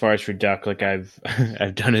 As far as for duck, like I've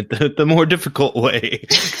done it the more difficult way.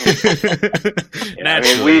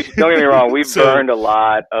 Don't get me wrong, we've burned a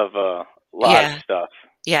lot of stuff.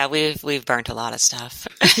 Yeah, we've burnt a lot of stuff.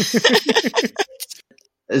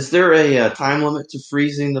 Is there a time limit to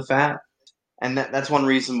freezing the fat? And that's one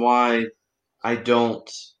reason why I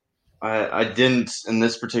didn't in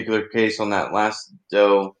this particular case on that last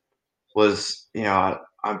doe was,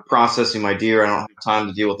 I'm processing my deer. I don't have time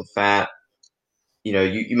to deal with the fat.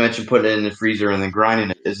 You mentioned putting it in the freezer and then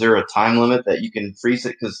grinding it. Is there a time limit that you can freeze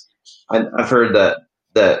it? Because I've heard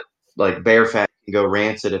that like bear fat can go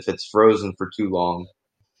rancid if it's frozen for too long.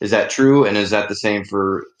 Is that true? And is that the same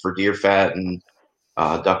for deer fat and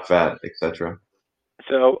duck fat, etc.?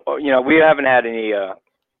 So we haven't had any.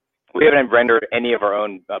 We haven't rendered any of our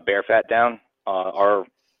own bear fat down. The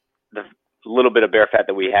little bit of bear fat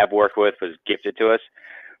that we have worked with was gifted to us,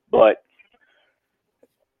 but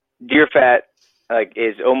deer fat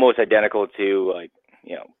is almost identical to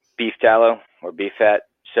beef tallow or beef fat.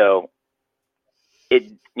 So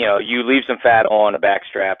you leave some fat on a back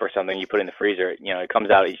strap or something, you put it in the freezer, it comes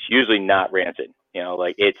out, it's usually not rancid.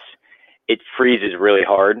 It freezes really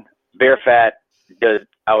hard. Bear fat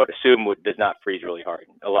I would assume does not freeze really hard.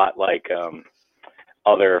 A lot like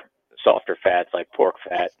other softer fats like pork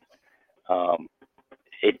fat.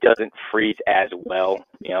 It doesn't freeze as well.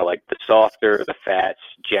 Like the softer the fats,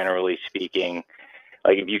 generally speaking,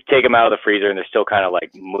 like if you take them out of the freezer and they're still kind of like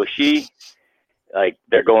mushy, like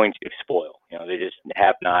they're going to spoil. They just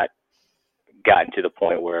have not gotten to the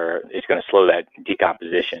point where it's going to slow that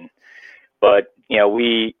decomposition. But I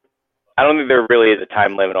don't think there really is a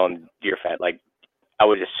time limit on deer fat. Like I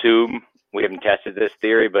would assume, we haven't tested this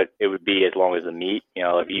theory, but it would be as long as the meat.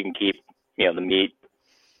 If you can keep the meat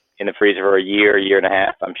in the freezer for a year and a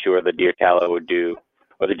half, I'm sure the deer tallow would do,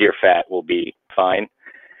 or the deer fat will be fine.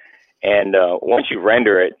 And once you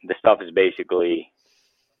render it, the stuff is basically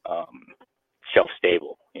shelf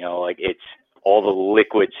stable. It's all the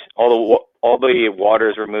liquids, all the water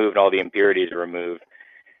is removed, all the impurities are removed.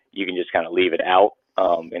 You can just kind of leave it out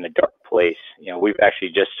in a dark place. We've actually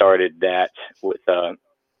just started that with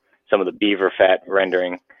some of the beaver fat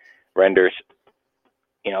renders.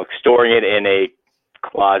 Storing it in a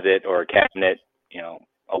closet or a cabinet,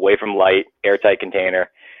 away from light, airtight container,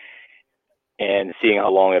 and seeing how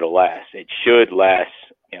long it'll last. It should last,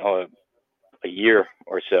 a year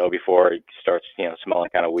or so before it starts, smelling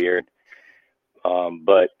kind of weird.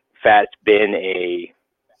 But fat's been a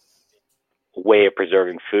way of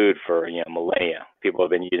preserving food for, millennia. People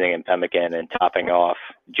have been using it in pemmican and topping off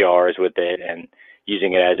jars with it and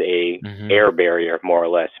using it as a air barrier, more or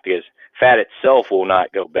less, because fat itself will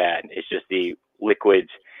not go bad. It's just the liquids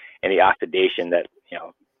and the oxidation that,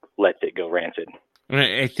 lets it go rancid.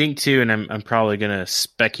 I think too, and I'm probably going to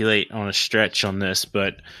speculate on a stretch on this,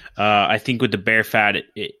 but I think with the bear fat,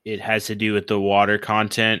 it has to do with the water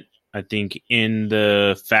content. I think in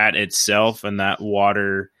the fat itself and that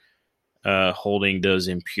water holding those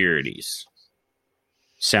impurities.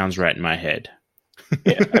 Sounds right in my head.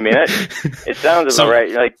 Yeah, I mean, it sounds about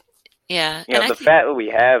right. Like, yeah, the fat that we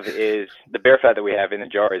have is the bear fat that we have in the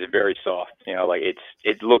jar is very soft.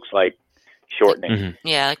 It looks like shortening. Mm-hmm.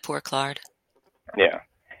 Yeah, like pork lard. Yeah.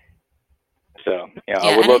 So,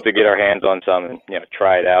 I would love to get our hands on some and,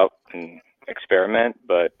 try it out and experiment,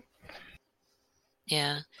 but.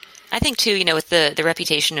 Yeah. I think too, with the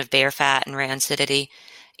reputation of bear fat and rancidity,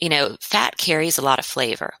 fat carries a lot of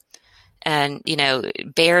flavor. And,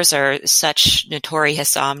 bears are such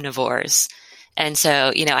notorious omnivores. And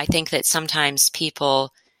so, I think that sometimes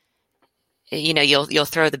people, you'll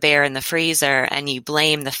throw the bear in the freezer and you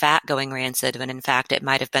blame the fat going rancid when in fact it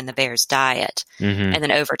might have been the bear's diet. Mm-hmm. And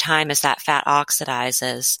then over time, as that fat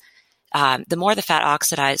oxidizes, the more the fat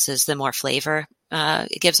oxidizes, the more flavor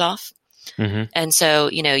it gives off. Mm-hmm. And so,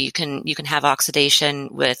 you can have oxidation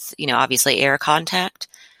with, obviously air contact,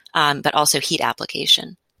 but also heat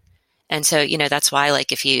application. And so, that's why,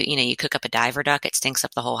 like, if you cook up a diver duck, it stinks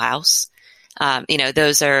up the whole house.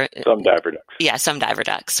 Those are some diver ducks. Yeah, some diver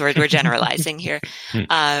ducks. We're generalizing here.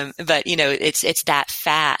 But, it's that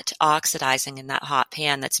fat oxidizing in that hot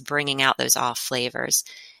pan that's bringing out those off flavors.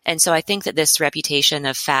 And so I think that this reputation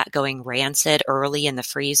of fat going rancid early in the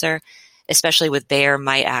freezer, especially with bear,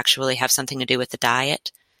 might actually have something to do with the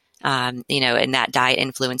diet, and that diet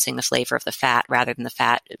influencing the flavor of the fat rather than the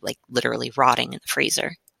fat, like, literally rotting in the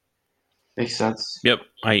freezer. Makes sense. Yep,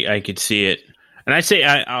 I could see it. And I say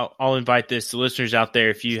I'll invite the listeners out there,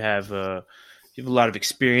 if you have a lot of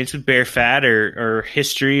experience with bear fat or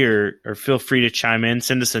history, or feel free to chime in,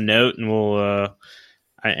 send us a note, and we'll.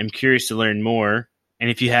 I'm curious to learn more. And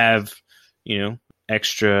if you have,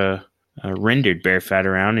 extra rendered bear fat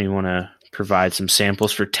around and you want to provide some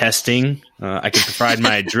samples for testing, I can provide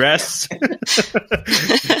my address.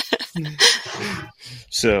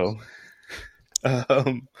 So,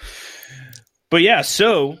 but yeah,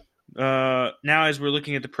 so. Now, as we're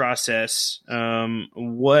looking at the process,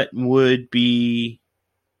 what would be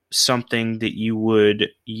something that you would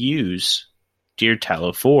use deer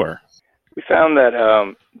tallow for? We found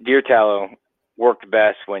that deer tallow worked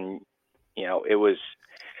best when, it was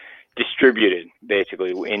distributed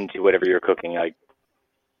basically into whatever you're cooking. Like,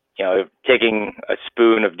 taking a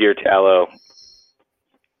spoon of deer tallow,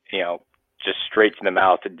 just straight to the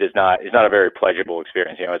mouth, is not a very pleasurable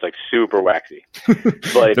experience. It's like super waxy.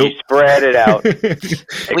 But if you spread it out,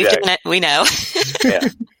 exactly. We've done it. We know. Yeah.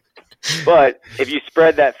 But if you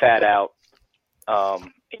spread that fat out,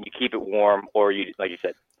 and you keep it warm, or you, like you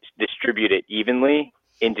said, distribute it evenly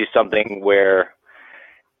into something where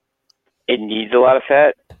it needs a lot of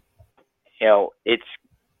fat, it's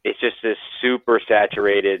just this super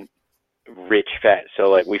saturated, rich fat. So,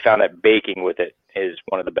 like, we found that baking with it is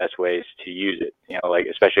one of the best ways to use it. Like,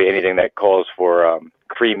 especially anything that calls for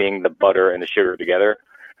creaming the butter and the sugar together,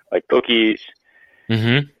 like cookies,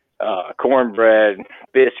 cornbread,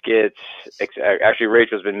 biscuits. Actually,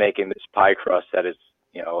 Rachel's been making this pie crust that is,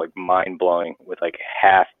 like, mind blowing, with like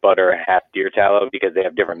half butter and half deer tallow, because they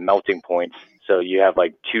have different melting points. So you have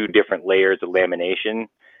like 2 different layers of lamination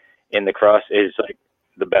in the crust. It is like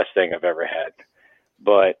the best thing I've ever had.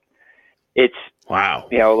 But it's wow,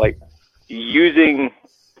 like using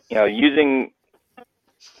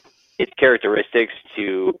its characteristics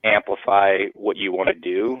to amplify what you want to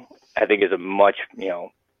do, I think is a much,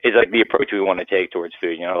 is like the approach we want to take towards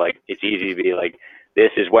food. Like, it's easy to be like,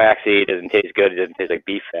 this is waxy, it doesn't taste good, it doesn't taste like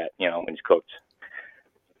beef fat, when it's cooked.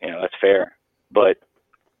 That's fair. But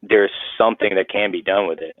there's something that can be done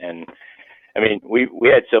with it. And I mean, we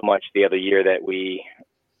had so much the other year that we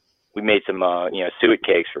made some, suet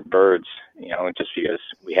cakes for birds, just because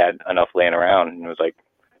we had enough laying around, and it was like,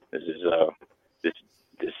 this is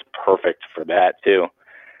perfect for that too.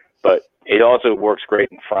 But it also works great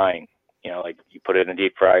in frying. Like, you put it in a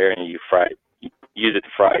deep fryer and you fry it. You use it to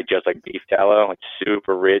fry just like beef tallow. It's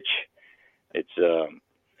super rich. It's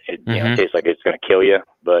tastes like it's going to kill you,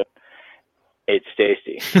 but it's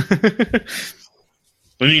tasty.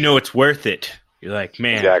 When it's worth it, you're like,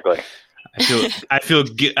 man, exactly.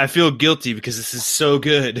 I feel guilty because this is so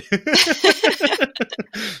good.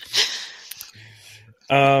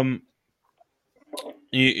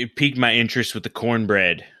 It piqued my interest with the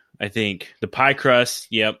cornbread. I think the pie crust,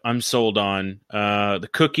 yep, I'm sold on. The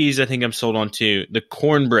cookies, I think I'm sold on too. The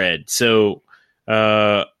cornbread. So,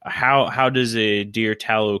 how does a deer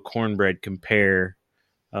tallow cornbread compare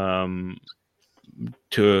to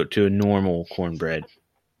a normal cornbread?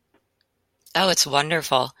 Oh, it's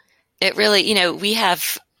wonderful. It really, we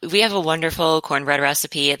have a wonderful cornbread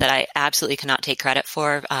recipe that I absolutely cannot take credit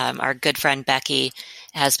for. Our good friend Becky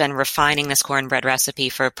has been refining this cornbread recipe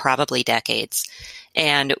for probably decades.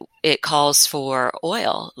 And it calls for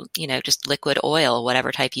oil, just liquid oil,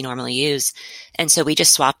 whatever type you normally use. And so we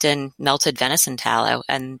just swapped in melted venison tallow,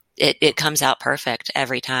 and it comes out perfect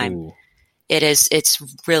every time. Ooh. It's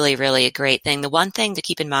really, really a great thing. The one thing to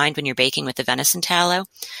keep in mind when you're baking with the venison tallow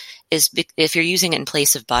is if you're using it in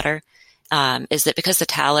place of butter, is that because the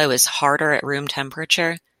tallow is harder at room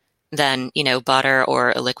temperature than, butter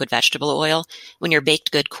or a liquid vegetable oil, when your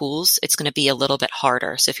baked good cools, it's going to be a little bit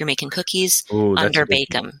harder. So if you're making cookies,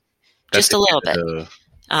 underbake them just a little bit.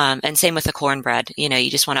 And same with the cornbread. You know, you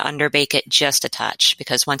just want to underbake it just a touch,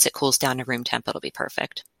 because once it cools down to room temp, it'll be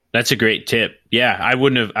perfect. That's a great tip. Yeah, I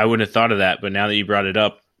wouldn't have thought of that, but now that you brought it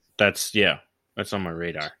up, that's on my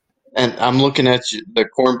radar. And I'm looking at the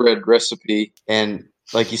cornbread recipe, and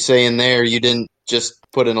like you say in there, you didn't just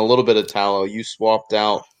put in a little bit of tallow. You swapped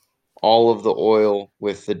out all of the oil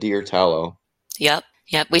with the deer tallow. Yep.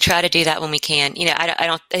 We try to do that when we can. You know, I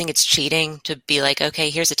don't think it's cheating to be like, okay,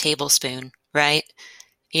 here's a tablespoon, right?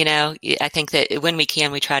 You know, I think that when we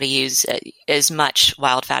can, we try to use as much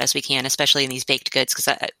wild fat as we can, especially in these baked goods,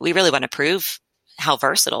 because we really want to prove how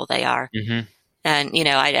versatile they are. Mm-hmm. And, you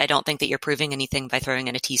know, I don't think that you're proving anything by throwing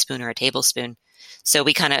in a teaspoon or a tablespoon. So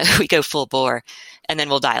we go full bore, and then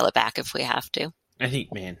we'll dial it back if we have to. I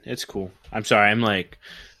think, man, it's cool. I'm sorry. I'm like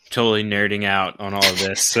totally nerding out on all of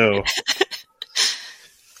this. So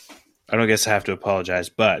I don't guess I have to apologize,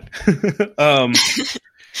 but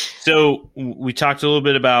so we talked a little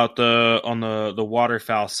bit about on the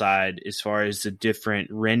waterfowl side as far as the different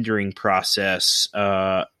rendering process.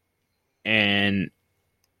 And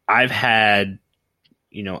I've had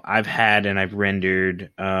and I've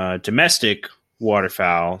rendered domestic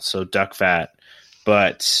waterfowl, so duck fat,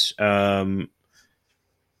 but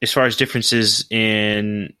as far as differences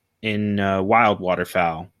in wild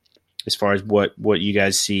waterfowl, as far as what you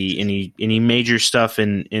guys see, any major stuff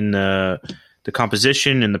in the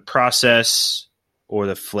composition and the process or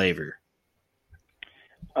the flavor?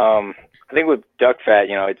 I think with duck fat,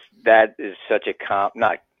 you know, that is such a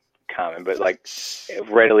not common, but like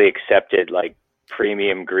readily accepted, like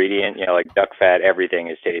premium ingredient. You know, like duck fat, everything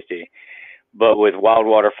is tasty. But with wild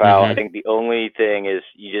waterfowl, I think the only thing is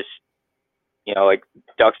you just, you know, like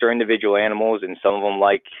ducks are individual animals, and some of them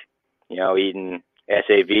like, you know, eating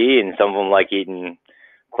SAV, and some of them like eating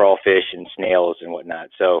crawfish and snails and whatnot.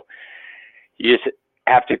 So you just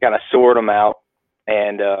have to kind of sort them out,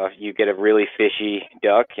 and you get a really fishy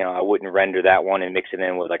duck. You know, I wouldn't render that one and mix it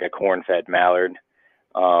in with like a corn-fed mallard.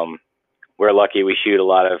 We're lucky we shoot a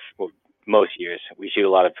lot of, most years, we shoot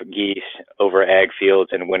a lot of geese over ag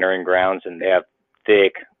fields and wintering grounds, and they have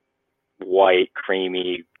thick, white,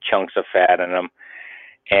 creamy chunks of fat in them.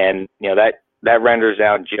 And, you know, that renders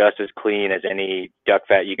out just as clean as any duck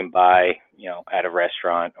fat you can buy, you know, at a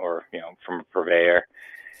restaurant or, you know, from a purveyor.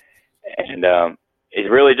 And it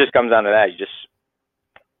really just comes down to that. You just,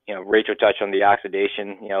 you know, Rachel touched on the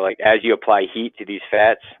oxidation. You know, like as you apply heat to these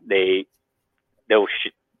fats, they'll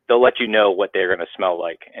let you know what they're going to smell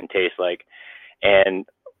like and taste like. And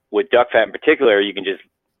with duck fat in particular, you can just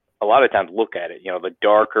a lot of times look at it. You know, the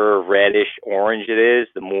darker reddish orange it is,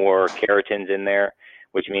 the more keratin's in there,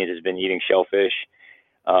 which means it's been eating shellfish.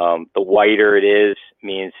 The whiter it is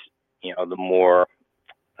means, you know, the more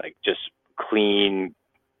like just clean,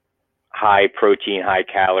 high protein, high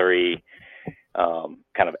calorie,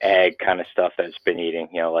 kind of egg kind of stuff that it's been eating.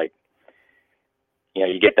 You know, like, you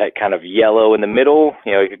know, you get that kind of yellow in the middle.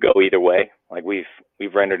 You know, it could go either way. Like we've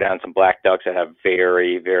rendered down some black ducks that have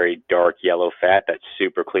very, very dark yellow fat that's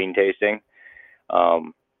super clean tasting.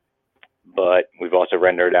 But we've also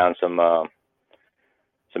rendered down some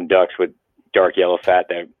ducks with dark yellow fat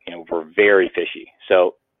that, you know, were very fishy.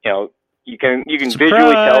 So, you know, you can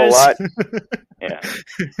visually tell a lot. Yeah,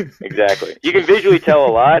 exactly. You can visually tell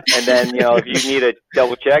a lot, and then, you know, if you need a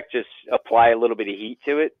double check, just apply a little bit of heat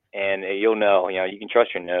to it, and you'll know. You know, you can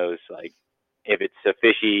trust your nose. Like if it's a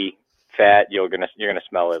fishy fat, you're gonna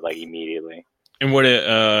smell it like immediately. And what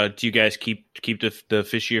do you guys keep the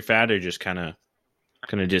fishier fat, or just kind of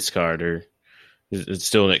discard, or is it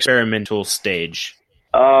still an experimental stage?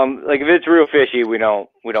 Like if it's real fishy, we don't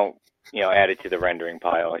you know, add it to the rendering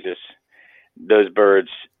pile. It's just those birds,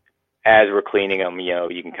 as we're cleaning them, you know,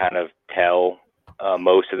 you can kind of tell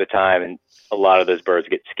most of the time, and a lot of those birds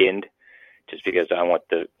get skinned just because I want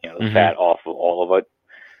the, you know, the fat off of all of it.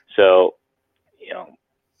 So, you know,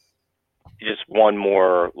 just one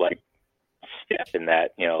more like step in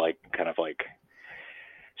that, you know, like kind of like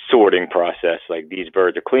sorting process. Like these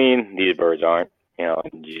birds are clean, these birds aren't, you know,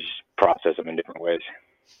 and you just process them in different ways.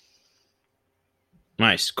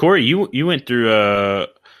 Nice. Corey, you went through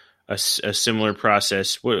a similar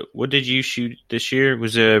process. What did you shoot this year?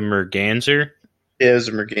 Was it a merganser? Yeah, it was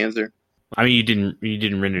a merganser. I mean, you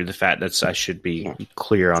didn't render the fat. I should be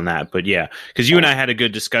clear on that. But yeah, because you and I had a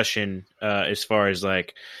good discussion as far as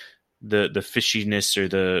like the fishiness or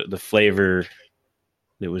the flavor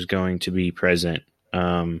that was going to be present.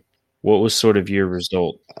 What was sort of your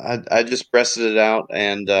result? I just breasted it out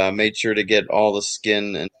and made sure to get all the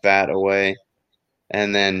skin and fat away.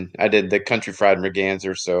 And then I did the country fried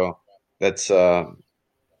merganser, so that's I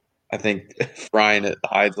think frying it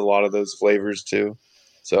hides a lot of those flavors too.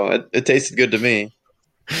 So it tasted good to me.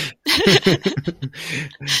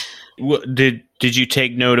 Did you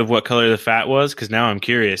take note of what color the fat was? Because now I'm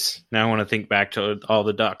curious. Now I want to think back to all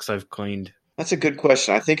the ducks I've cleaned. That's a good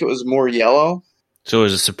question. I think it was more yellow. So it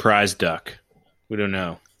was a surprise duck. We don't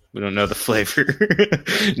know. We don't know the flavor.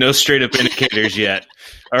 No straight up indicators yet.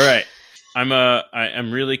 All right.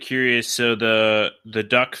 I'm really curious. So the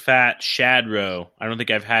duck fat shad roe. I don't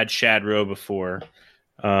think I've had shad roe before.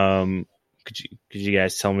 Could you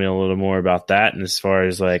guys tell me a little more about that, and as far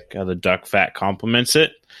as like how the duck fat complements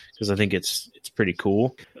it? Because I think it's pretty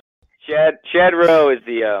cool. Shad roe is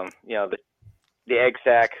the egg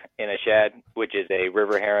sac in a shad, which is a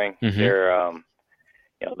river herring. Mm-hmm. They're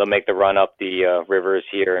they'll make the run up the rivers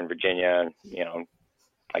here in Virginia.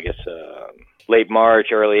 I guess late March,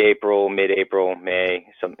 early April, mid-April, May.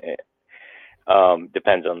 Some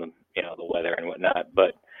depends on the weather and whatnot.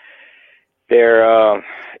 But they're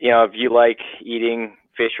if you like eating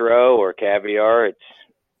fish roe or caviar, it's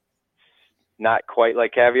not quite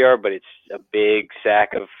like caviar, but it's a big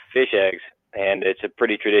sack of fish eggs, and it's a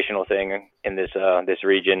pretty traditional thing in this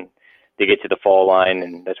region to get to the fall line,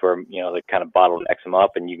 and that's where they kind of bottlenecks them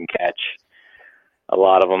up, and you can catch a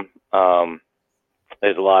lot of them.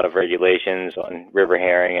 There's a lot of regulations on river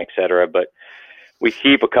herring, etc., but we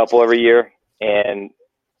keep a couple every year, and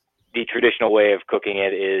the traditional way of cooking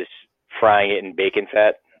it is frying it in bacon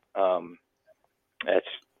fat.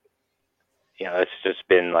 That's just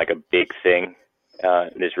been like a big thing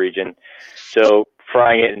in this region. So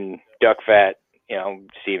frying it in duck fat,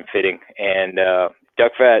 seemed fitting. And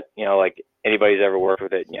duck fat, like anybody's ever worked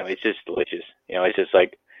with it, it's just delicious. It's just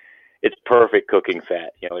like, it's perfect cooking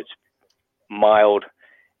fat. It's mild.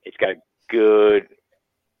 It's got good,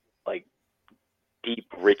 like, deep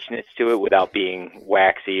richness to it without being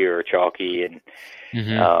waxy or chalky. And,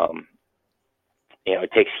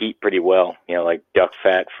 it takes heat pretty well. Like duck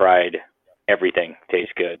fat fried, everything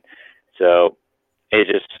tastes good. So it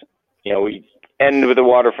just, we end with the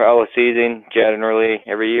waterfowl season generally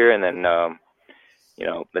every year. And then,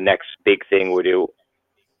 the next big thing we do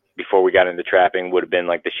before we got into trapping would have been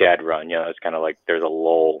like the shad run. It's kind of like there's a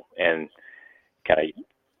lull and kind of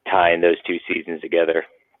tying those two seasons together.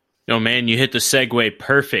 Oh man, you hit the segue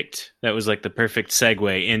perfect. That was like the perfect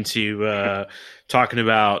segue into talking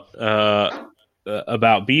about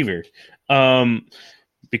beaver,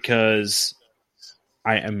 because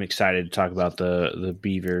I am excited to talk about the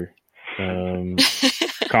beaver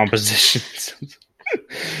compositions.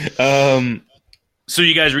 So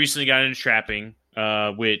you guys recently got into trapping,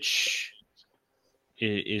 which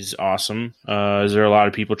is awesome. Is there a lot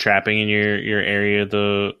of people trapping in your area of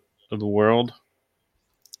the world?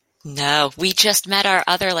 No, we just met our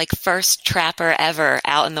other first trapper ever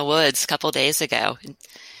out in the woods a couple days ago.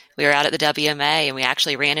 We were out at the WMA, and we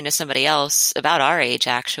actually ran into somebody else about our age,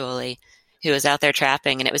 actually, who was out there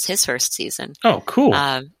trapping, and it was his first season. Oh, cool.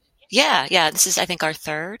 Yeah. This is, I think, our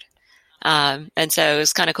third. And so it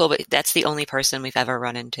was kind of cool, but that's the only person we've ever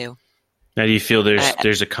run into. Now, do you feel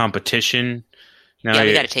there's a competition? Now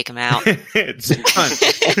we got to take him out. It's fun.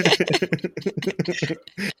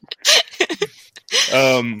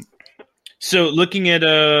 So looking at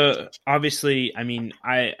obviously, I mean,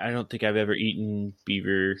 I don't think I've ever eaten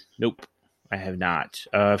beaver. Nope, I have not.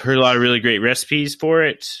 I've heard a lot of really great recipes for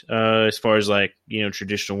it, as far as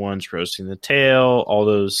traditional ones, roasting the tail, all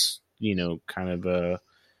those kind of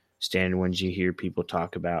standard ones you hear people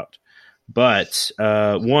talk about. But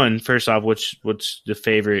first off, what's the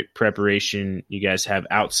favorite preparation you guys have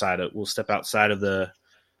outside of? We'll step outside of the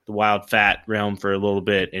wild fat realm for a little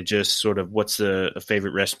bit, and just sort of what's a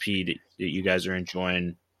favorite recipe that you guys are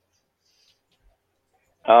enjoying?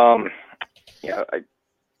 The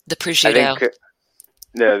prosciutto. I think,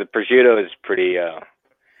 the prosciutto is pretty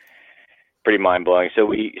mind blowing. So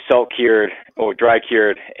we dry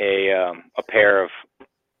cured a pair of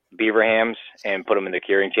beaver hams and put them in the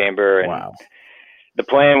curing chamber. And wow. The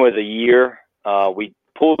plan was a year. We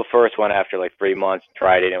pulled the first one after 3 months,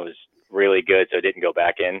 tried it, and it was really good, so it didn't go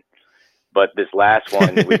back in. But this last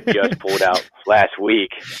one we just pulled out last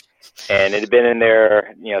week, and it had been in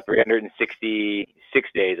there 366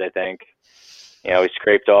 days, I think. We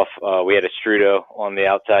scraped off, we had a strudel on the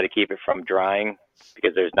outside to keep it from drying,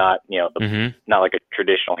 because there's not not like a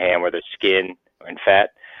traditional ham where there's skin and fat,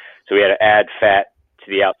 so we had to add fat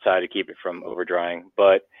to the outside to keep it from over drying.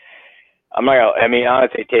 But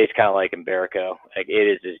honestly, it tastes kind of like Iberico. It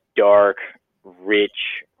is this dark,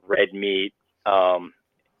 rich red meat.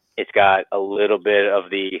 It's got a little bit of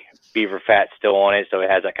the beaver fat still on it, so it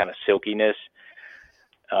has that kind of silkiness.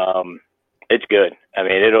 It's good.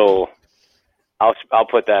 I'll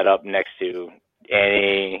put that up next to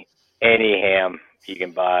any ham you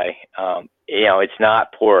can buy. it's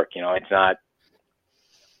not pork, it's not,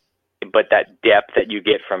 but that depth that you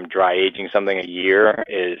get from dry aging something a year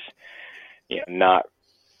is, not,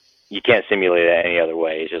 you can't simulate it any other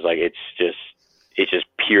way. It's just like, it's just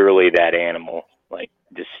purely that animal, like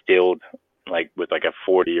distilled, like with like a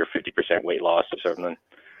 40 or 50% weight loss or something.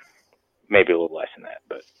 Maybe a little less than that,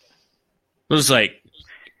 but it was like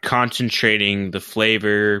concentrating the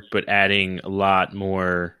flavor, but adding a lot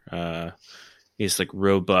more, it's like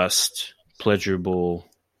robust, pleasurable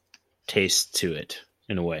taste to it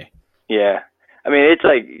in a way. Yeah. I mean, it's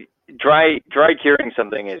like dry curing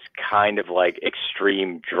something is kind of like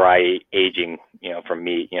extreme dry aging, from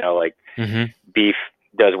meat, like beef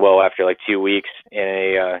does well after like 2 weeks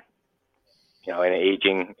in an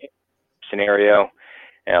aging scenario.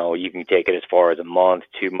 You can take it as far as a month,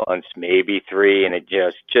 2 months, maybe 3, and it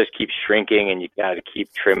just keeps shrinking, and you got to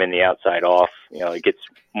keep trimming the outside off. It gets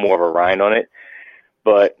more of a rind on it.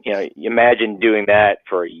 But, you imagine doing that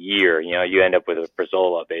for a year, you end up with a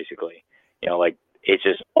Bresaola basically. Like it's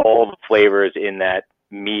just all the flavors in that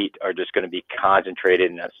meat are just going to be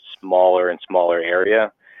concentrated in a smaller and smaller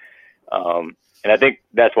area. And I think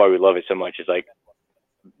that's why we love it so much, is like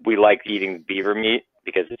we like eating beaver meat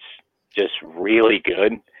because it's just really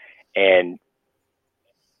good, and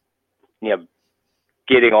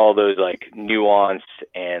getting all those like nuanced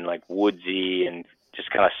and like woodsy and just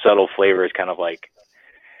kind of subtle flavors kind of like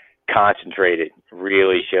concentrated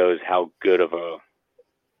really shows how good of a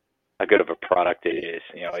product it is.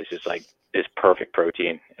 It's just like this perfect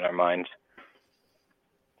protein in our minds.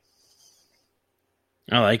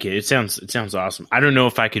 I like it. It sounds awesome. I don't know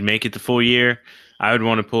if I could make it the full year. I would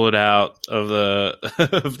want to pull it out of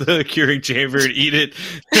the curing chamber and eat it.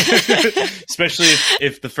 Especially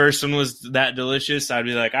if the first one was that delicious, I'd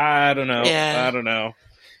be like, I don't know. Yeah. I don't know.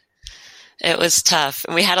 It was tough.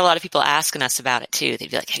 And we had a lot of people asking us about it too.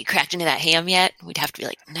 They'd be like, have you cracked into that ham yet? We'd have to be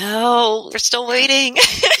like, no, we're still waiting.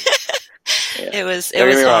 It was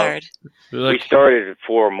hard. We started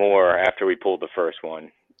 4 more after we pulled the first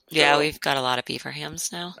one. So. Yeah, we've got a lot of beaver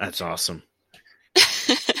hams now. That's awesome.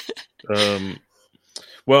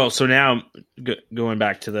 Well, so now going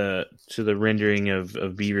back to the rendering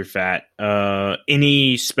of beaver fat,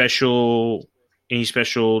 any special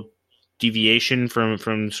deviation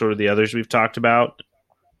from sort of the others we've talked about?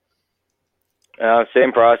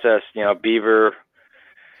 Same process. Beavers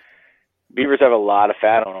have a lot of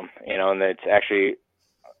fat on them, and it's actually,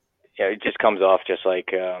 it just comes off just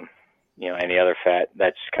like, any other fat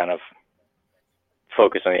that's kind of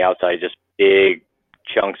focused on the outside, just big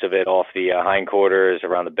chunks of it off the hindquarters,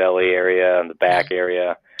 around the belly area and the back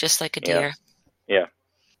area. Just like a deer. Yeah.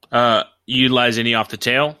 Utilize any off the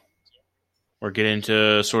tail or get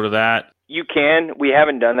into sort of that? You can. We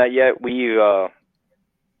haven't done that yet. We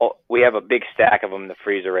have a big stack of them in the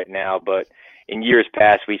freezer right now, but in years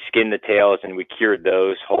past, we skinned the tails and we cured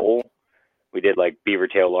those whole. We did like beaver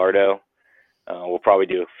tail lardo. We'll probably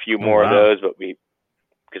do a few more of those, but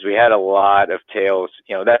because we had a lot of tails,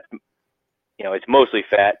 it's mostly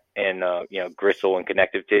fat and, gristle and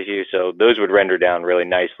connective tissue. So those would render down really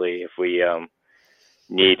nicely if we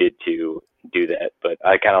needed to do that. But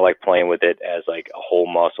I kind of like playing with it as like a whole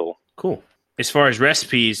muscle. Cool. As far as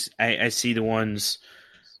recipes, I see the ones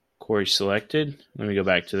Corey selected. Let me go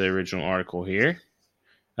back to the original article here.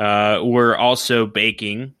 We're also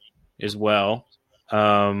baking as well.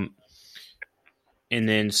 And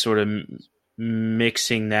then sort of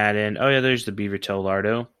mixing that in. Oh, yeah, there's the beaver tail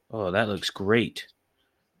lardo. Oh, that looks great.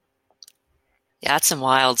 Yeah, that's some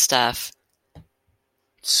wild stuff.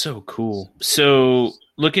 So cool. So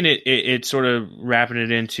looking at it sort of wrapping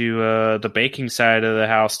it into the baking side of the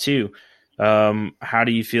house too. How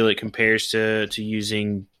do you feel it compares to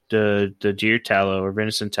using the deer tallow or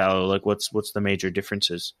venison tallow? Like what's the major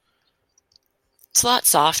differences? It's a lot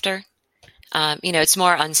softer. It's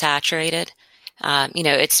more unsaturated.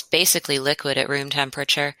 It's basically liquid at room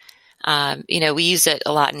temperature. We use it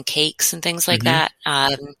a lot in cakes and things like that.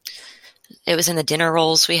 It was in the dinner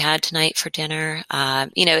rolls we had tonight for dinner.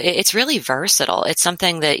 It's really versatile. It's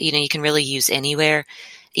something that, you can really use anywhere.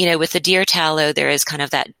 With the deer tallow, there is kind of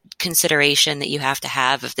that consideration that you have to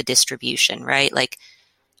have of the distribution, right? Like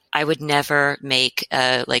I would never make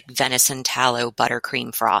like venison tallow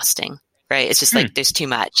buttercream frosting, right? It's just like, there's too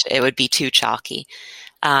much. It would be too chalky.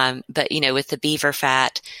 But with the beaver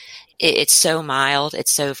fat, it's so mild.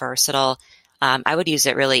 It's so versatile. I would use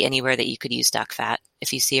it really anywhere that you could use duck fat.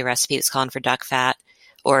 If you see a recipe that's calling for duck fat,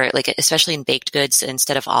 or like, especially in baked goods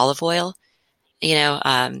instead of olive oil,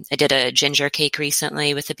 I did a ginger cake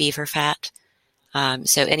recently with the beaver fat.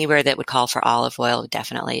 So anywhere that would call for olive oil,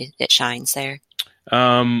 definitely it shines there.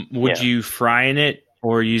 Would you fry in it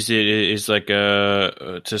or use it as like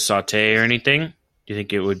to saute or anything? Do you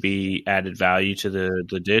think it would be added value to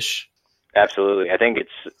the dish? Absolutely. I think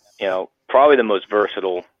it's, probably the most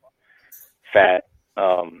versatile fat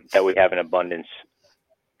that we have in abundance.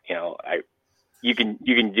 You can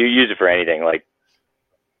use it for anything, like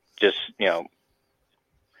just,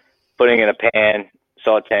 putting in a pan,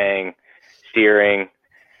 sauteing, searing.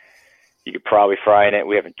 You could probably fry in it.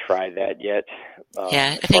 We haven't tried that yet.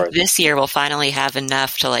 I think this year we'll finally have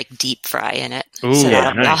enough to like deep fry in it. Ooh, so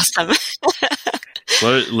that'll be nice. awesome.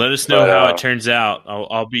 Let us know how it turns out.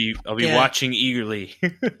 I'll be watching eagerly.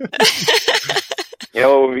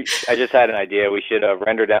 I just had an idea. We should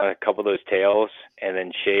render down a couple of those tails and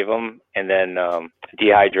then shave them and then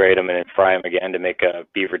dehydrate them and then fry them again to make a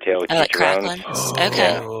beaver tail with like chicharrones. cracklins.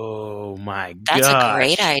 Okay. Oh my god. That's a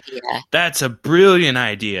great idea. That's a brilliant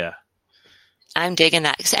idea. I'm digging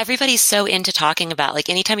that because everybody's so into talking about, like,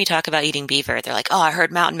 anytime you talk about eating beaver, they're like, "Oh, I heard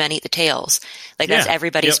mountain men eat the tails." Like that's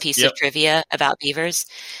everybody's piece of trivia about beavers.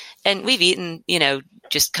 And we've eaten,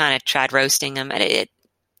 just kind of tried roasting them, and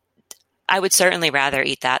I would certainly rather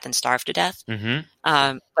eat that than starve to death.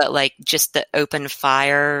 Mm-hmm. But like just the open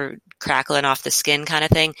fire, crackling off the skin kind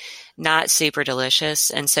of thing, not super delicious.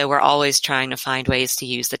 And so we're always trying to find ways to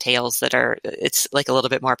use the tails it's like a little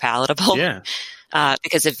bit more palatable. Yeah.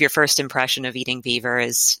 Because if your first impression of eating beaver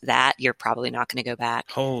is that, you're probably not going to go back.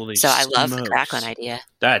 Holy So I love the smokes. crackling idea.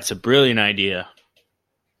 That's a brilliant idea.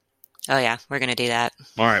 Oh yeah, we're going to do that.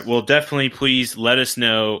 All right. Well, definitely please let us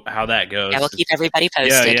know how that goes. Yeah, we'll keep everybody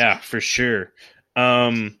posted. Yeah, for sure.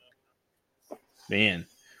 Man,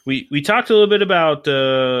 we talked a little bit about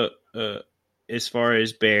as far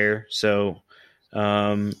as bear, so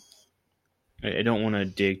I don't want to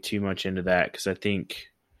dig too much into that because I think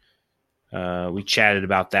we chatted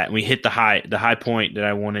about that and we hit the high point that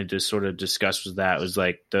I wanted to sort of discuss was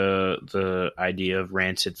like the idea of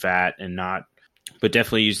rancid fat and not, but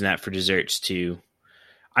definitely using that for desserts too.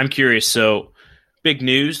 I'm curious. So big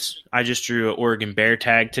news. I just drew an Oregon bear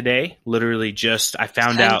tag today. Literally I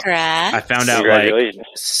found out like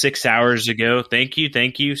 6 hours ago. Thank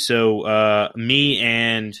you. So me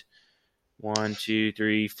and 1, 2,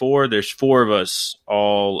 3, 4. There's 4 of us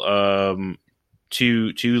all.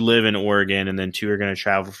 Two live in Oregon, and then 2 are going to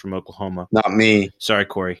travel from Oklahoma. Not me. Sorry,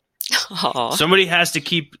 Corey. Aww. Somebody has to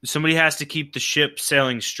keep the ship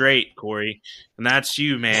sailing straight, Corey, and that's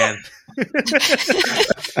you, man.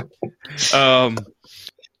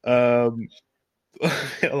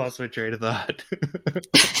 I lost my train of thought.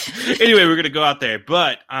 Anyway, we're going to go out there,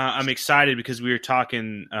 but I'm excited because we were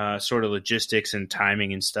talking sort of logistics and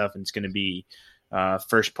timing and stuff, and it's going to be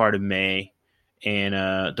first part of May. And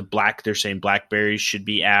they're saying blackberries should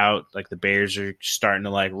be out. Like the bears are starting to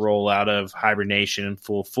like roll out of hibernation in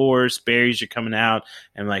full force. Berries are coming out,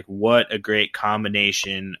 and like what a great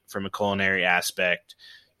combination from a culinary aspect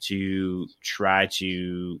to try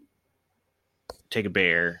to take a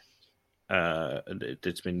bear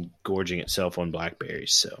that's been gorging itself on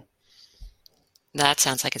blackberries. So that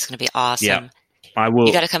sounds like it's going to be awesome. Yeah, I will.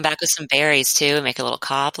 You got to come back with some berries too and make a little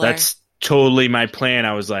cobbler. That's totally my plan.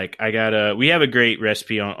 I was like, we have a great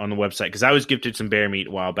recipe on the website because I was gifted some bear meat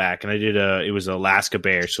a while back, and I did it was Alaska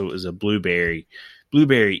bear, so it was a blueberry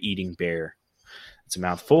eating bear. It's a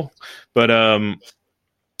mouthful, but and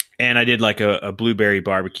I did like a blueberry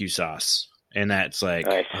barbecue sauce, and that's like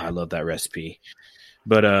nice. I love that recipe.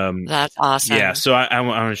 But that's awesome. Yeah, so I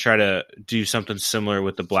want to try to do something similar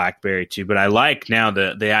with the blackberry too. But I like now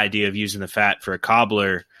the idea of using the fat for a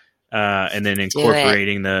cobbler. And then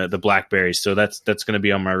incorporating the blackberries. So that's going to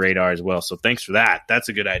be on my radar as well. So thanks for that. That's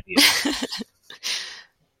a good idea.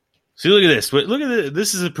 See, look at this. Look at this.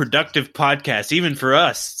 This is a productive podcast, even for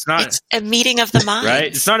us. It's a meeting of the mind. Right?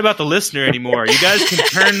 It's not about the listener anymore. You guys can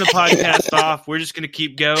turn the podcast off. We're just going to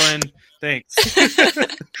keep going. Thanks.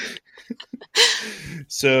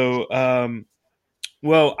 So,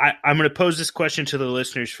 well, I'm going to pose this question to the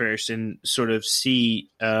listeners first and sort of see,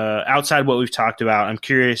 outside what we've talked about, I'm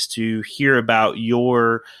curious to hear about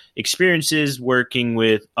your experiences working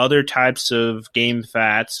with other types of game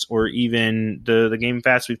fats or even the game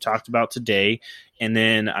fats we've talked about today. And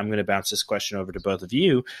then I'm going to bounce this question over to both of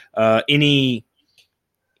you. Any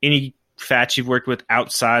fats you've worked with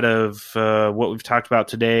outside of what we've talked about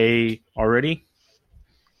today already?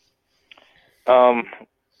 I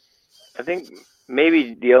think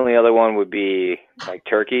maybe the only other one would be like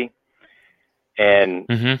turkey, and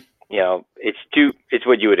it's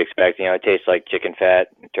what you would expect. It tastes like chicken fat,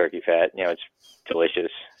 turkey fat. It's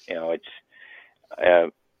delicious.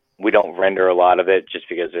 We don't render a lot of it just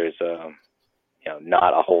because there's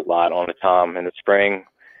not a whole lot on the tom in the spring,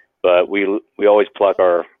 but we always pluck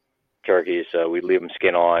our turkeys. So we leave them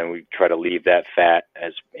skin on. We try to leave that fat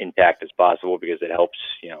as intact as possible because it helps,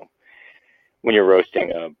 when you're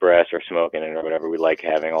roasting a breast or smoking it or whatever, we like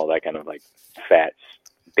having all that kind of like fat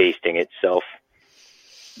basting itself.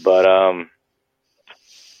 But,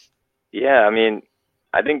 yeah, I mean,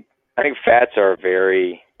 I think fats are a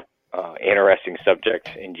very interesting subject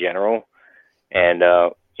in general. And,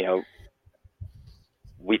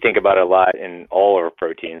 we think about it a lot in all of our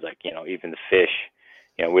proteins, like, even the fish,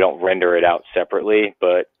 we don't render it out separately,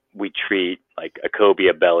 but we treat like a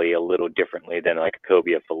cobia belly a little differently than like a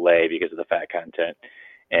cobia fillet because of the fat content.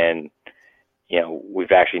 And,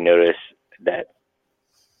 we've actually noticed that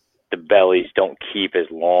the bellies don't keep as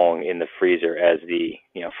long in the freezer as the,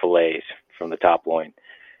 fillets from the top loin.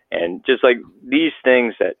 And just like these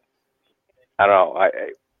things that, I don't know,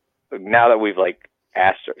 now that we've like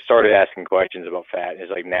started asking questions about fat, it's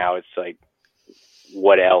like now it's like,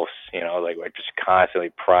 what else? Like we're just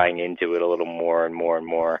constantly prying into it a little more and more and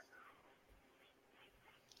more.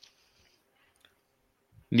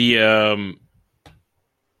 There's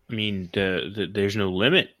no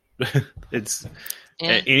limit. It's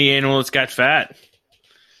any animal that's got fat.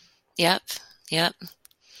 Yep.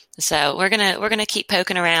 So we're gonna keep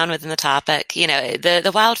poking around within the topic.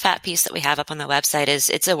 The wild fat piece that we have up on the website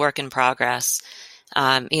it's a work in progress.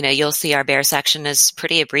 You'll see our bear section is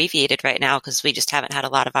pretty abbreviated right now because we just haven't had a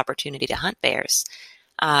lot of opportunity to hunt bears.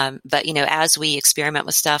 But as we experiment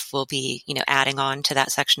with stuff, we'll be, adding on to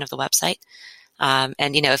that section of the website. And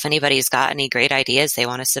if anybody's got any great ideas they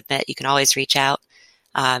want to submit, you can always reach out.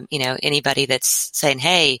 Anybody that's saying,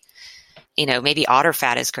 hey, maybe otter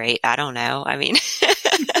fat is great. I don't know. I mean,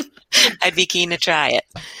 I'd be keen to try it.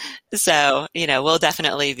 So, we'll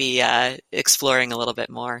definitely be exploring a little bit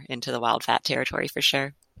more into the wild fat territory for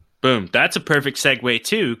sure. Boom. That's a perfect segue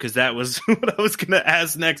too, because that was what I was going to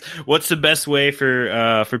ask next. What's the best way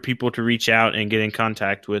for people to reach out and get in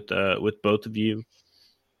contact with both of you?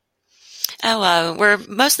 We're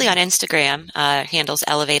mostly on Instagram. Handles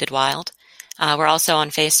Elevated Wild. We're also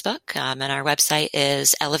on Facebook, and our website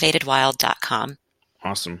is elevatedwild.com.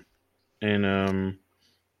 Awesome. And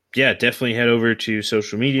yeah, definitely head over to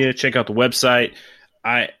social media. Check out the website.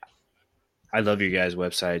 I love your guys'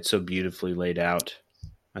 website. It's so beautifully laid out.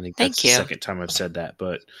 I think that's the second time I've said that,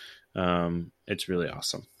 but it's really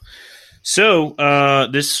awesome. So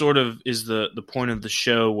this sort of is the point of the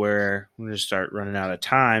show where we're going to start running out of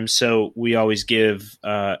time. So we always give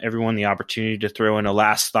everyone the opportunity to throw in a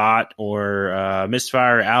last thought or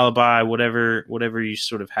misfire, alibi, whatever you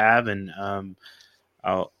sort of have, and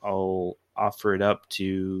I'll offer it up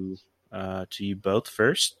to you both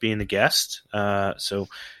first, being the guest. So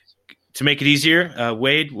to make it easier,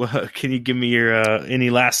 Wade, can you give me your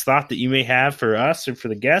any last thought that you may have for us or for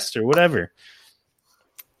the guest or whatever?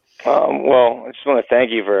 Well, I just want to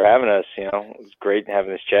thank you for having us. It was great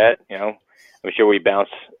having this chat. I'm sure we bounce.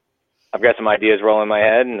 I've got some ideas rolling in my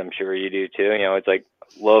head, and I'm sure you do too. It's like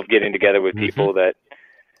love getting together with people that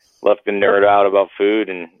love to nerd out about food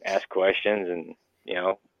and ask questions, and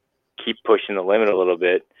keep pushing the limit a little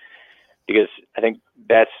bit, because I think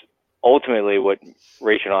that's ultimately what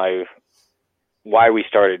Rachel and I, why we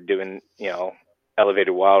started doing,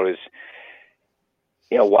 Elevated Wild is,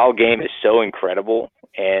 wild game is so incredible.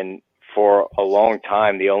 And for a long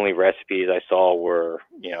time, the only recipes I saw were,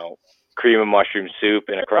 cream of mushroom soup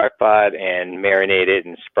in a crock pot and marinate it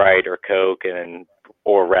in Sprite or Coke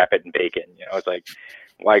or wrap it in bacon. It's like,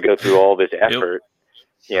 why go through all this effort,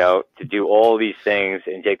 to do all these things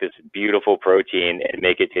and take this beautiful protein and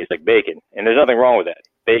make it taste like bacon? And there's nothing wrong with that.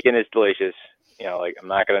 Bacon is delicious. I'm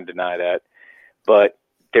not going to deny that, but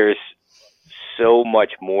there's so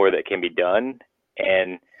much more that can be done.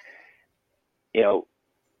 And,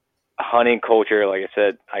 hunting culture, like I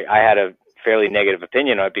said, I had a fairly negative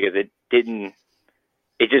opinion on it because it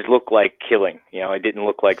just looked like killing. It didn't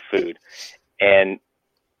look like food. And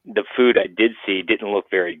the food I did see didn't look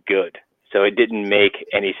very good. So it didn't make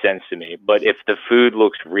any sense to me. But if the food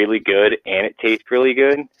looks really good and it tastes really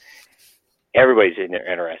good, everybody's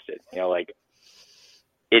interested.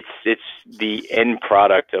 It's the end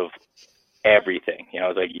product of everything.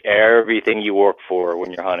 It's like everything you work for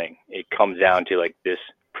when you're hunting, it comes down to like this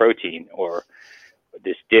protein or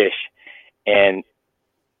this dish. And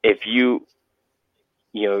if you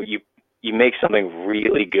make something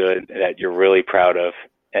really good that you're really proud of,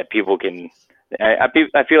 that people can, I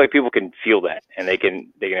feel like people can feel that, and they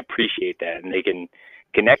can appreciate that, and they can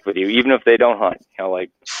connect with you even if they don't hunt. Like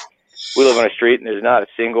we live on a street and there's not a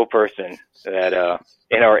single person that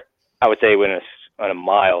I would say within a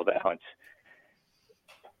mile that hunts.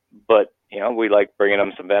 But we like bringing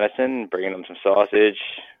them some venison, bringing them some sausage,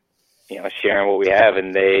 sharing what we have,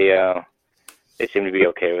 and they seem to be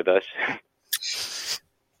okay with us.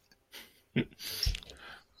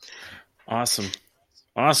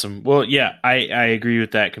 Awesome. Well, yeah, I agree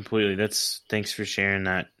with that completely. Thanks for sharing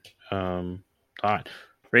that thought.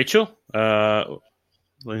 Rachel,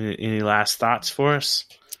 any last thoughts for us?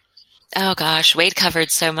 Oh gosh, Wade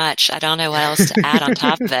covered so much. I don't know what else to add on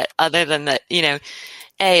top of it, other than that,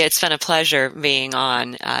 it's been a pleasure being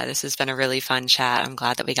on. This has been a really fun chat. I'm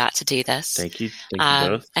glad that we got to do this. Thank you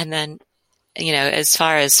both. And then, as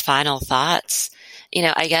far as final thoughts,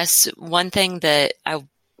 I guess one thing that I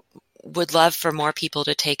would love for more people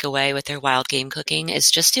to take away with their wild game cooking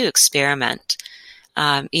is just to experiment,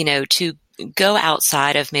 to go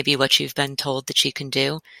outside of maybe what you've been told that you can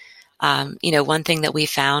do. One thing that we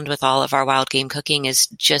found with all of our wild game cooking is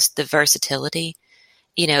just the versatility.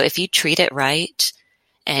 If you treat it right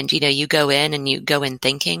and, you go in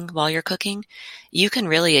thinking while you're cooking, you can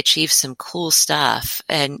really achieve some cool stuff.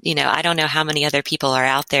 And, I don't know how many other people are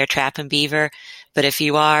out there trapping beaver, but if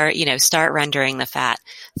you are, start rendering the fat,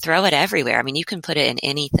 throw it everywhere. I mean, you can put it in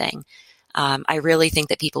anything. I really think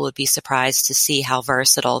that people would be surprised to see how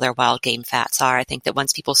versatile their wild game fats are. I think that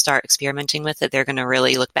once people start experimenting with it, they're going to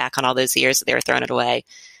really look back on all those years that they were throwing it away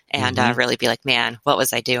and really be like, man, what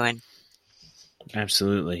was I doing?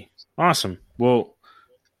 Absolutely. Awesome. Well,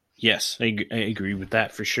 yes, I agree with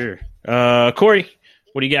that for sure. Corey,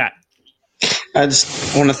 what do you got? I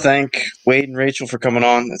just want to thank Wade and Rachel for coming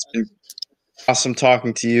on. It's been awesome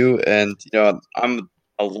talking to you. And, I'm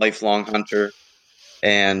a lifelong hunter.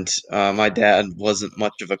 And my dad wasn't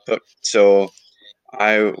much of a cook, so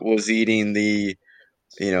I was eating the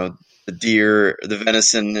deer, the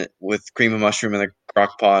venison with cream of mushroom in a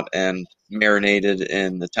crock pot and marinated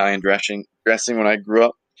in Italian dressing when I grew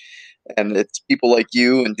up. And it's people like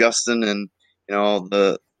you and Justin and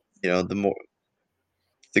the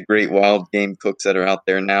great wild game cooks that are out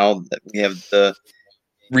there now that we have the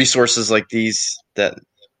resources like these that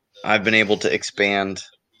I've been able to expand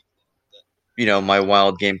my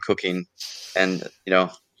wild game cooking. And,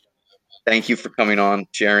 thank you for coming on,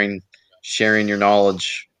 sharing your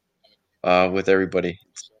knowledge with everybody.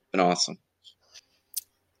 It's been awesome.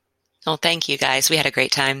 Well, thank you guys. We had a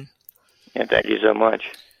great time. Yeah, thank you so much.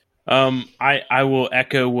 I will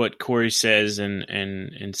echo what Corey says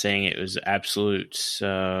and saying it was absolute.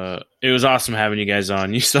 It was awesome having you guys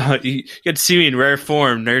on. You got to see me in rare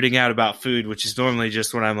form nerding out about food, which is normally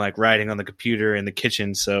just when I'm like writing on the computer in the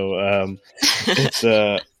kitchen. So it's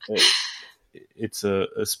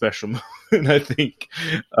a special moment, I think.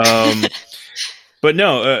 But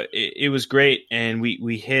no, it was great, and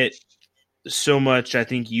we hit so much, I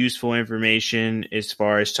think, useful information as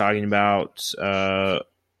far as talking about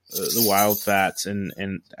the wild fats,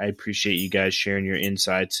 and I appreciate you guys sharing your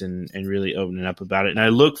insights and really opening up about it. And I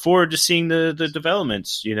look forward to seeing the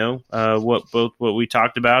developments, what we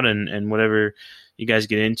talked about and whatever you guys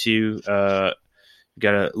get into. Got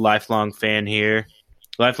a lifelong fan here,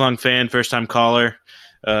 first time caller,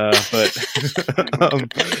 but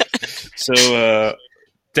so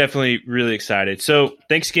definitely really excited. So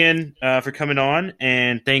thanks again for coming on,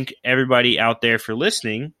 and thank everybody out there for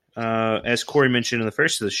listening. As Corey mentioned in the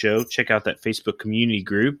first of the show, check out that Facebook community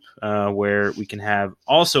group where we can have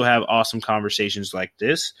awesome conversations like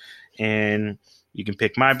this. And you can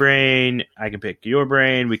pick my brain, I can pick your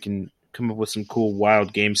brain. We can come up with some cool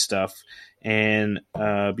wild game stuff. And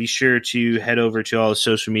be sure to head over to all the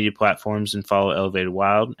social media platforms and follow Elevated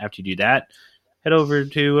Wild. After you do that, head over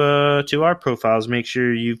to our profiles. Make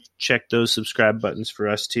sure you check those subscribe buttons for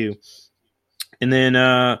us too. And then,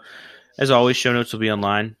 as always, show notes will be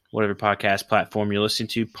online. Whatever podcast platform you're listening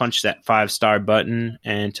to, punch that 5-star button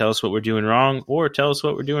and tell us what we're doing wrong or tell us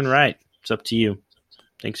what we're doing right. It's up to you.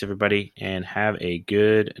 Thanks, everybody, and have a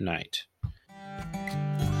good night.